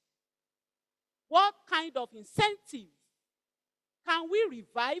revisited. What kind of incentive? Can we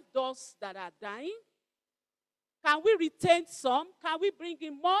revive those that are dying? Can we retain some? Can we bring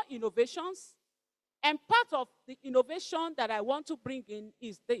in more innovations? And part of the innovation that I want to bring in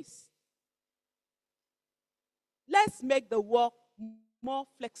is this. Let's make the work more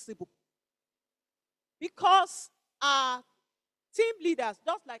flexible. Because our team leaders,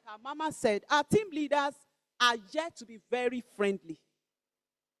 just like our mama said, our team leaders are yet to be very friendly.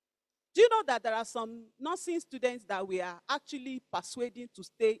 Do you know that there are some nursing students that we are actually persuading to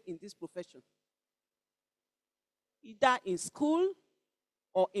stay in this profession? Either in school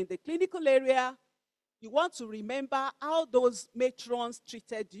or in the clinical area, you want to remember how those matrons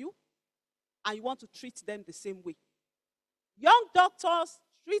treated you, and you want to treat them the same way. Young doctors,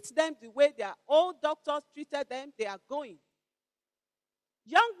 treat them the way their old doctors treated them, they are going.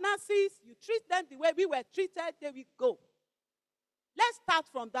 Young nurses, you treat them the way we were treated, they will go. Let's start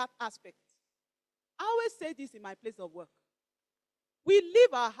from that aspect. I always say this in my place of work. We leave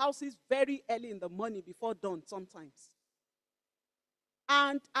our houses very early in the morning before dawn sometimes.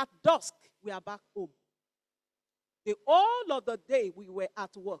 And at dusk, we are back home. The whole of the day we were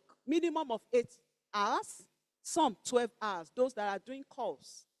at work, minimum of 8 hours, some 12 hours, those that are doing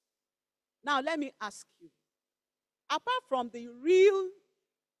calls. Now let me ask you, apart from the real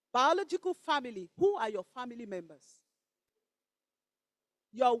biological family, who are your family members?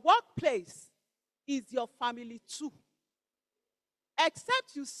 Your workplace is your family too.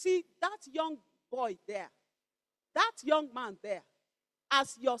 Except you see that young boy there, that young man there,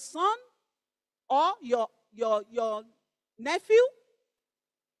 as your son or your nephew,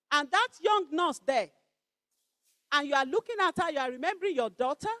 and that young nurse there, and you are looking at her, you are remembering your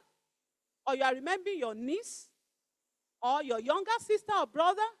daughter, or you are remembering your niece, or your younger sister or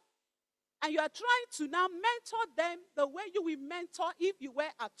brother, and you are trying to now mentor them the way you will mentor if you were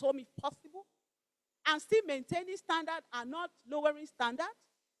at home if possible, and still maintaining standard and not lowering standard,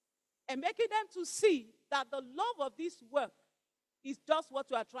 and making them to see that the love of this work is just what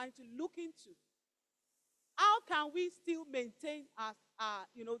you are trying to look into. How can we still maintain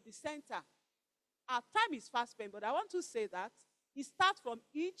the center? Our time is fast spent, but I want to say that it starts from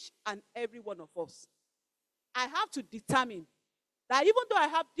each and every one of us. I have to determine that even though I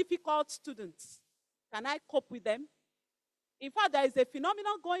have difficult students, can I cope with them? In fact, there is a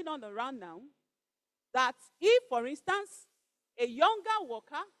phenomenon going on around now that if, for instance, a younger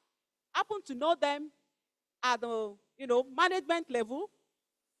worker happen to know them at the management level,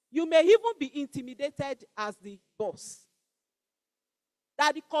 you may even be intimidated as the boss.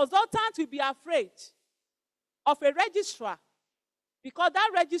 That the consultant will be afraid of a registrar because that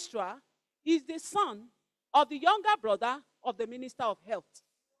registrar is the son of the younger brother of the Minister of Health.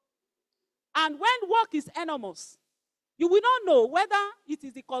 And when work is enormous, you will not know whether it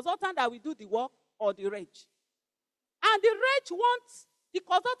is the consultant that will do the work or the reg. And the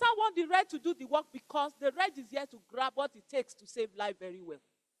consultant wants the reg to do the work because the reg is here to grab what it takes to save life very well.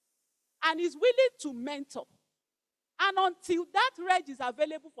 And is willing to mentor. And until that reg is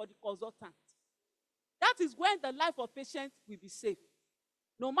available for the consultant, that is when the life of patients will be safe.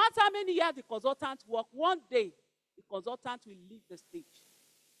 No matter how many years the consultant work, one day the consultant will leave the stage.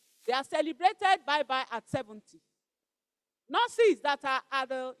 They are celebrated bye-bye at 70. Nurses that are at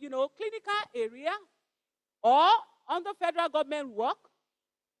the clinical area or under federal government work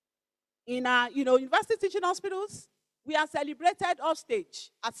in our university teaching hospitals, we are celebrated off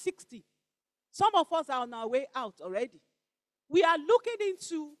stage at 60. Some of us are on our way out already. We are looking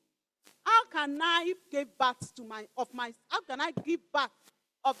into how can I give back how can I give back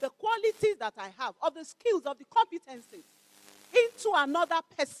of the qualities that I have, of the skills, of the competencies into another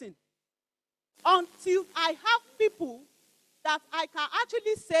person until I have people that I can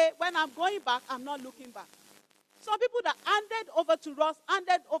actually say when I'm going back, I'm not looking back. Some people that handed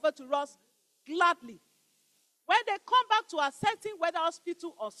over to us gladly. When they come back to a setting, whether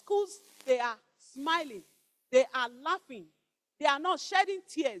hospital or schools, they are smiling. They are laughing. They are not shedding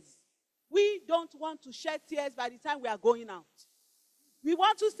tears. We don't want to shed tears by the time we are going out. We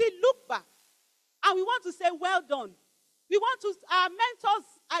want to still look back. And we want to say, well done. We want to, our mentors,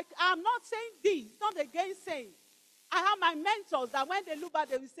 I'm not saying this, it's not again saying. I have my mentors that when they look back,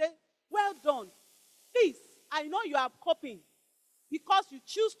 they will say, well done. Please, I know you are coping. Because you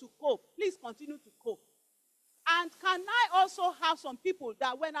choose to cope, please continue to cope. And can I also have some people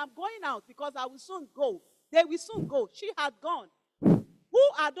that when I'm going out, because I will soon go, they will soon go. She had gone. Who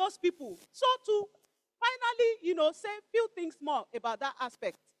are those people? So to finally, say a few things more about that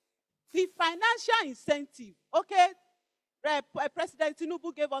aspect. The financial incentive. Okay, President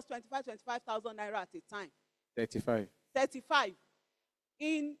Tinubu gave us 25,000 naira at a time. 35. 35.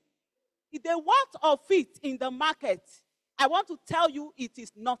 In the worth of it in the market, I want to tell you it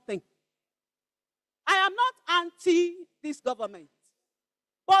is nothing. I am not anti this government.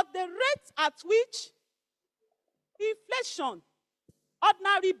 But the rate at which inflation,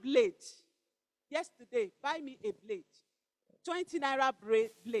 ordinary blade, yesterday, buy me a blade, 20 naira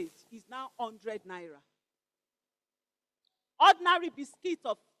blade is now 100 naira. Ordinary biscuit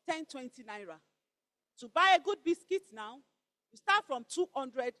of 10, 20 naira. To buy a good biscuit now, you start from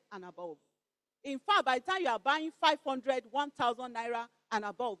 200 and above. In fact, by the time you are buying 500, 1,000 naira and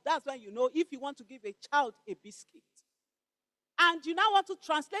above, that's when you know if you want to give a child a biscuit. And you now want to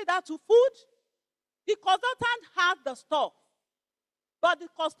translate that to food, the consultant has the stuff, but the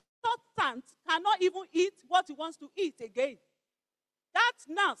consultant cannot even eat what he wants to eat again. That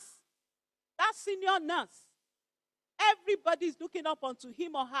nurse, that senior nurse, everybody is looking up onto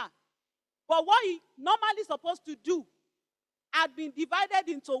him or her. But what he normally supposed to do had been divided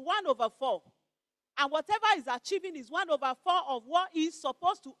into 1/4. And whatever he's achieving is 1/4 of what he's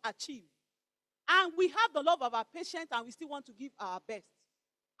supposed to achieve. And we have the love of our patient and we still want to give our best.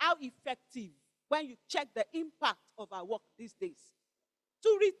 How effective when you check the impact of our work these days.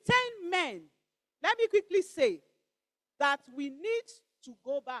 To retain men, let me quickly say that we need to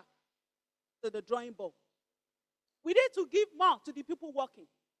go back to the drawing board. We need to give more to the people working.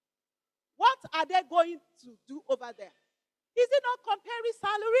 What are they going to do over there? Is it not comparing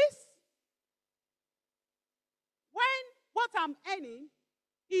salaries? When what I'm earning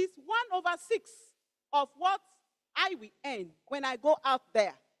is 1/6 of what I will earn when I go out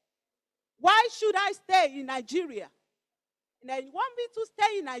there. Why should I stay in Nigeria? And then you want me to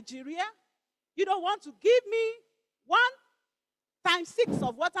stay in Nigeria? You don't want to give me 1 times 6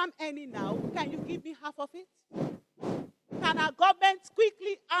 of what I'm earning now. Can you give me half of it? Can our government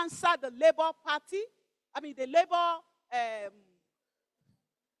quickly answer the Labour Party? The Labour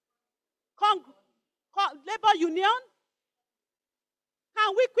Labour Union?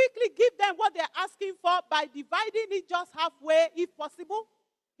 Can we quickly give them what they're asking for by dividing it just halfway, if possible?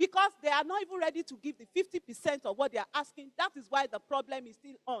 Because they are not even ready to give the 50% of what they are asking. That is why the problem is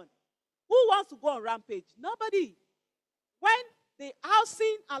still on. Who wants to go on rampage? Nobody. When the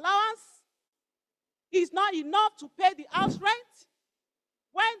housing allowance is not enough to pay the house rent,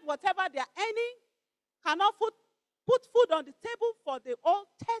 when whatever they are earning cannot put food on the table for the whole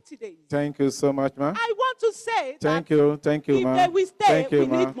 30 days. Thank you so much, ma'am. I want to say thank you, if ma'am. they will stay, thank you, we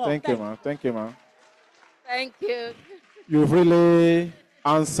ma'am. need more. Thank you, ma'am. Thank you, ma'am. Thank you. You've really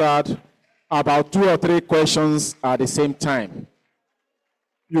answered about 2 or 3 questions at the same time.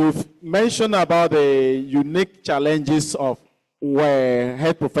 You've mentioned about the unique challenges of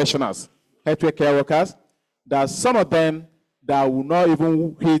health professionals, healthcare care workers, that some of them that will not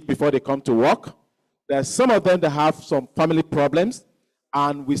even eat before they come to work. There's some of them that have some family problems,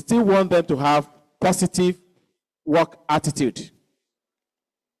 and we still want them to have positive work attitude.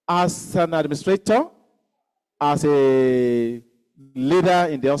 As an administrator, as a leader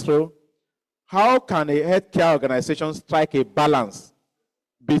in the hospital, how can a healthcare organization strike a balance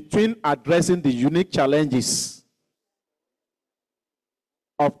between addressing the unique challenges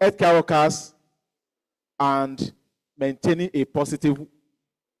of healthcare workers and maintaining a positive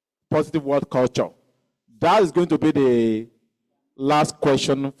work culture? That is going to be the last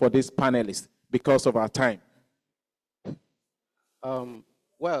question for this panelist because of our time.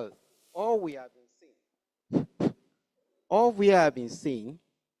 Well, all we have been seeing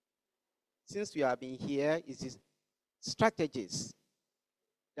since we have been here is these strategies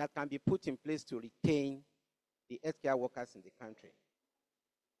that can be put in place to retain the healthcare workers in the country.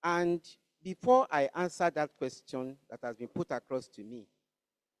 And before I answer that question that has been put across to me,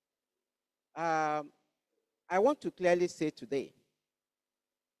 I want to clearly say today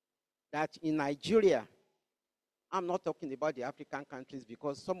that in Nigeria, I'm not talking about the African countries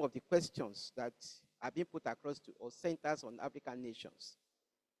because some of the questions that have been put across to us centers on African nations.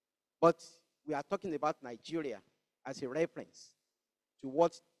 But we are talking about Nigeria as a reference to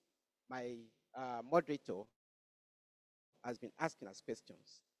what my moderator has been asking us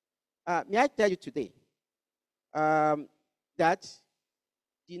questions. May I tell you today that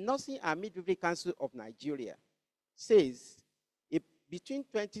the Nursing and Midwifery Council of Nigeria says between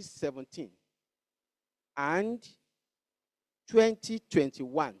 2017 and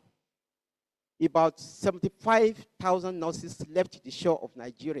 2021, about 75,000 nurses left the shore of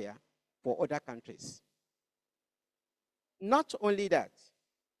Nigeria for other countries. Not only that,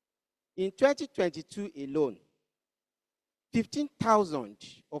 in 2022 alone, 15,000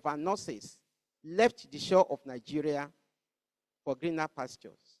 of our nurses left the shore of Nigeria for greener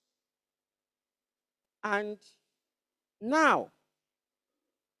pastures. And now,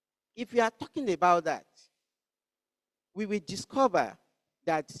 if we are talking about that, we will discover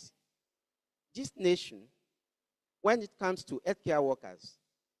that this nation, when it comes to healthcare workers,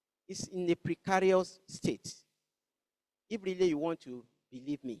 is in a precarious state. If really you want to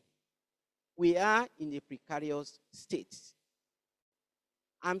believe me, we are in a precarious state.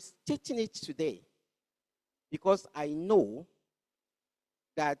 I'm stating it today because I know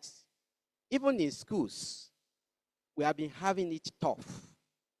that even in schools, we have been having it tough.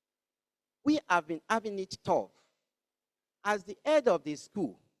 We have been having it tough. As the head of the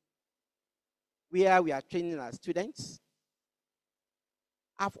school, where we are training our students,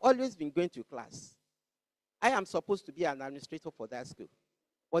 I've always been going to class. I am supposed to be an administrator for that school,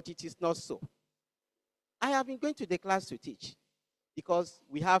 but it is not so. I have been going to the class to teach because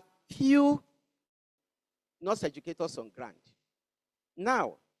we have few nurse educators on ground.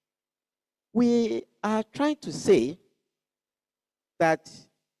 Now, we are trying to say that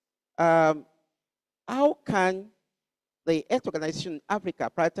how can the Health Organization in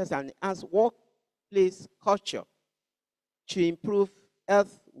Africa prioritize and enhance workplace culture to improve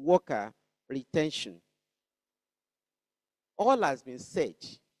health worker retention? All has been said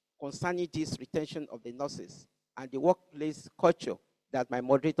concerning this retention of the nurses and the workplace culture that my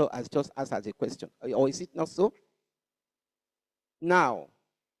moderator has just asked as a question. Or is it not so? Now,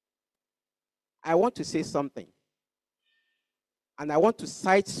 I want to say something. And I want to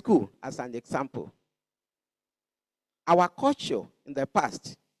cite school as an example. Our culture in the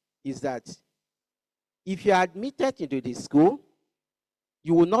past is that if you are admitted into the school,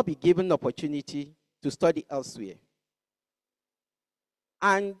 you will not be given opportunity to study elsewhere.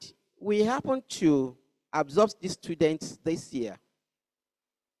 And we happen to absorb these students this year,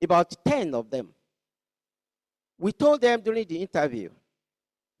 about 10 of them. We told them during the interview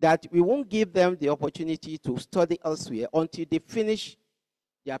that we won't give them the opportunity to study elsewhere until they finish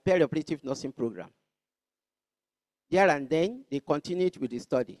their perioperative nursing program. There and then, they continued with the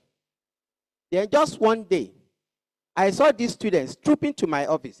study. Then just one day, I saw these students trooping to my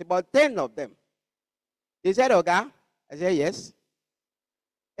office, about 10 of them. They said, Oga, I said, yes.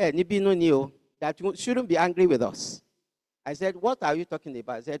 That you shouldn't be angry with us. I said, what are you talking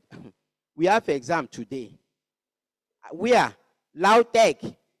about? I said, we have an exam today. We are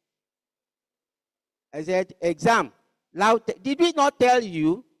LASUTH. I said, exam, LASUTH. Did we not tell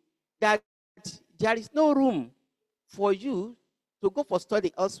you that there is no room for you to go for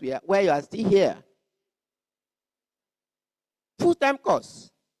study elsewhere where you are still here? Full-time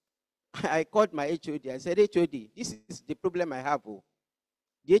course. I called my HOD. I said, HOD, this is the problem I have.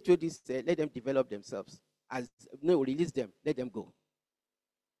 The HOD said, let them develop themselves. Release them, let them go.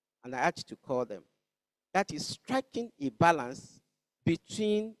 And I had to call them. That is striking a balance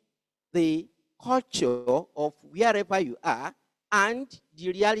between the culture of wherever you are and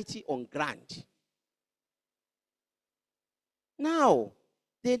the reality on ground. Now,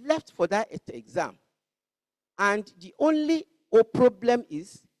 they left for that exam. And the only problem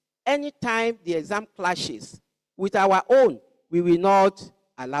is, anytime the exam clashes with our own, we will not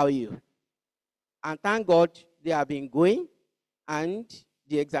allow you. And thank God they have been going, and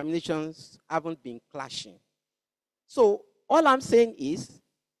the examinations haven't been clashing. So all I'm saying is,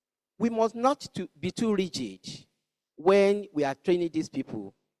 we must not be too rigid when we are training these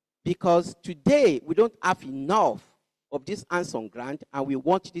people, because today we don't have enough of this hands on ground, and we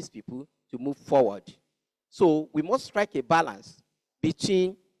want these people to move forward. So we must strike a balance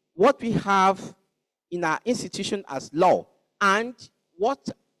between what we have in our institution as law and what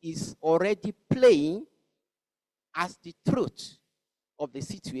is already playing as the truth of the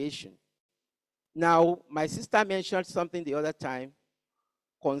situation. Now, my sister mentioned something the other time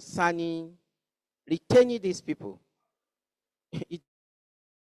concerning retaining these people.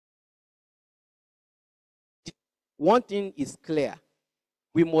 One thing is clear.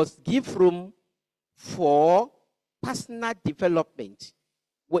 We must give room for personal development,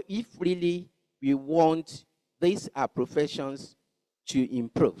 if really we want these professions to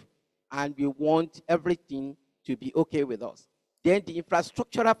improve and we want everything to be okay with us. Then the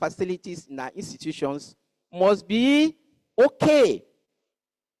infrastructural facilities in our institutions must be okay.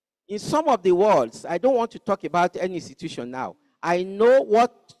 In some of the worlds, I don't want to talk about any institution now. I know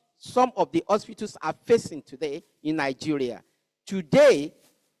what some of the hospitals are facing today in Nigeria. Today,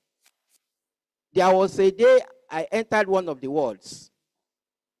 there was a day I entered one of the wards.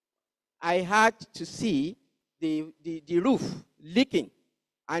 I had to see the roof leaking,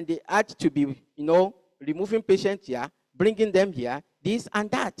 and they had to be, removing patients here, bringing them here, this and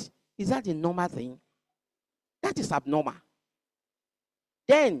that. Is that a normal thing? That is abnormal.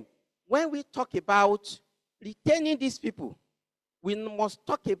 Then, when we talk about retaining these people, we must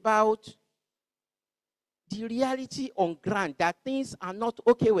talk about the reality on ground, that things are not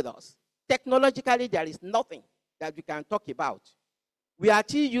okay with us. Technologically, there is nothing that we can talk about. We are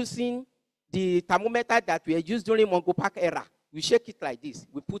still using the thermometer that we used during Mongo Park era. We shake it like this.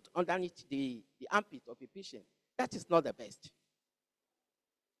 We put underneath the armpit of a patient. That is not the best.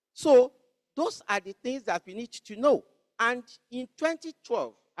 So those are the things that we need to know. And in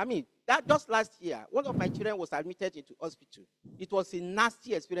 2012, that just last year, one of my children was admitted into hospital. It was a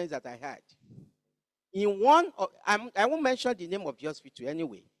nasty experience that I had. In one, I won't mention the name of the hospital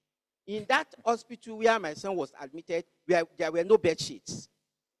anyway. In that hospital where my son was admitted, there were no bed sheets.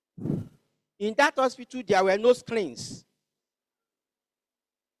 In that hospital, there were no screens.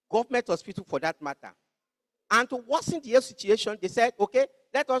 Government hospital for that matter. And to worsen the situation, they said, okay,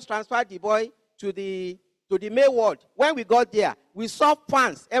 let us transfer the boy to the main ward. When we got there, we saw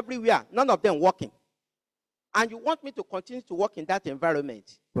fans everywhere, none of them working. And you want me to continue to work in that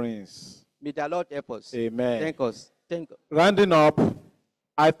environment? Prince. May the Lord help us. Amen. Thank us. Thank God. Rounding up,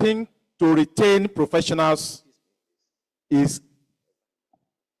 I think to retain professionals is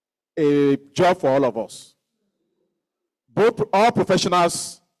a job for all of us. All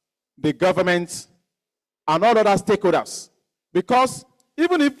professionals, the government, and all other stakeholders. Because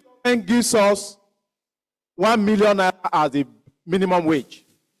even if government gives us 1 million as minimum wage.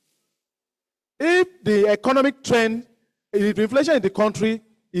 If the economic trend, if inflation in the country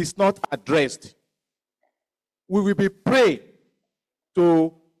is not addressed, we will be prey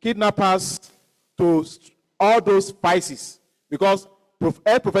to kidnappers, to all those vices, because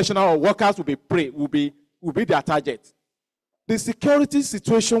health professionals or workers will be prey, will be their target. The security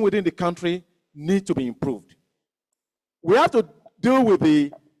situation within the country needs to be improved. We have to deal with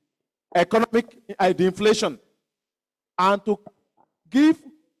the economic, the inflation, and to give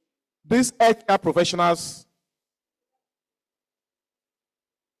these healthcare professionals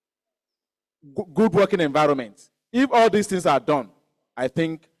good working environments. If all these things are done, I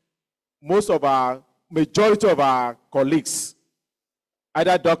think majority of our colleagues,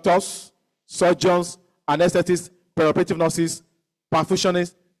 either doctors, surgeons, anesthetists, perioperative nurses,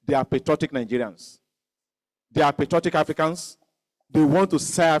 perfusionists, they are patriotic Nigerians. They are patriotic Africans. They want to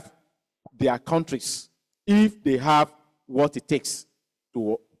serve their countries if they have what it takes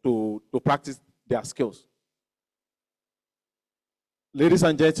to practice their skills. Ladies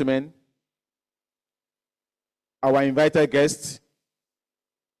and gentlemen, our invited guests,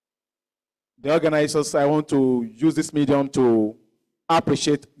 the organizers, I want to use this medium to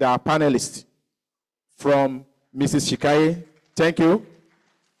appreciate our panelists. From Mrs. Sikaiye, thank you.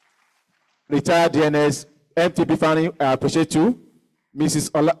 Retired DNS, MT Bifarin, I appreciate you. Mrs.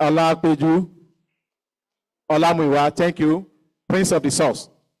 Olapeju, Olamuyiwa, thank you. Prince of the Source,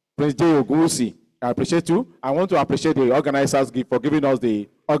 Prince J. Ogunwusi, I appreciate you. I want to appreciate the organizers for giving us the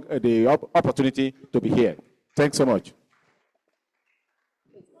opportunity to be here. Thanks so much.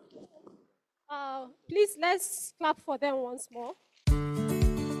 Please, let's clap for them once more.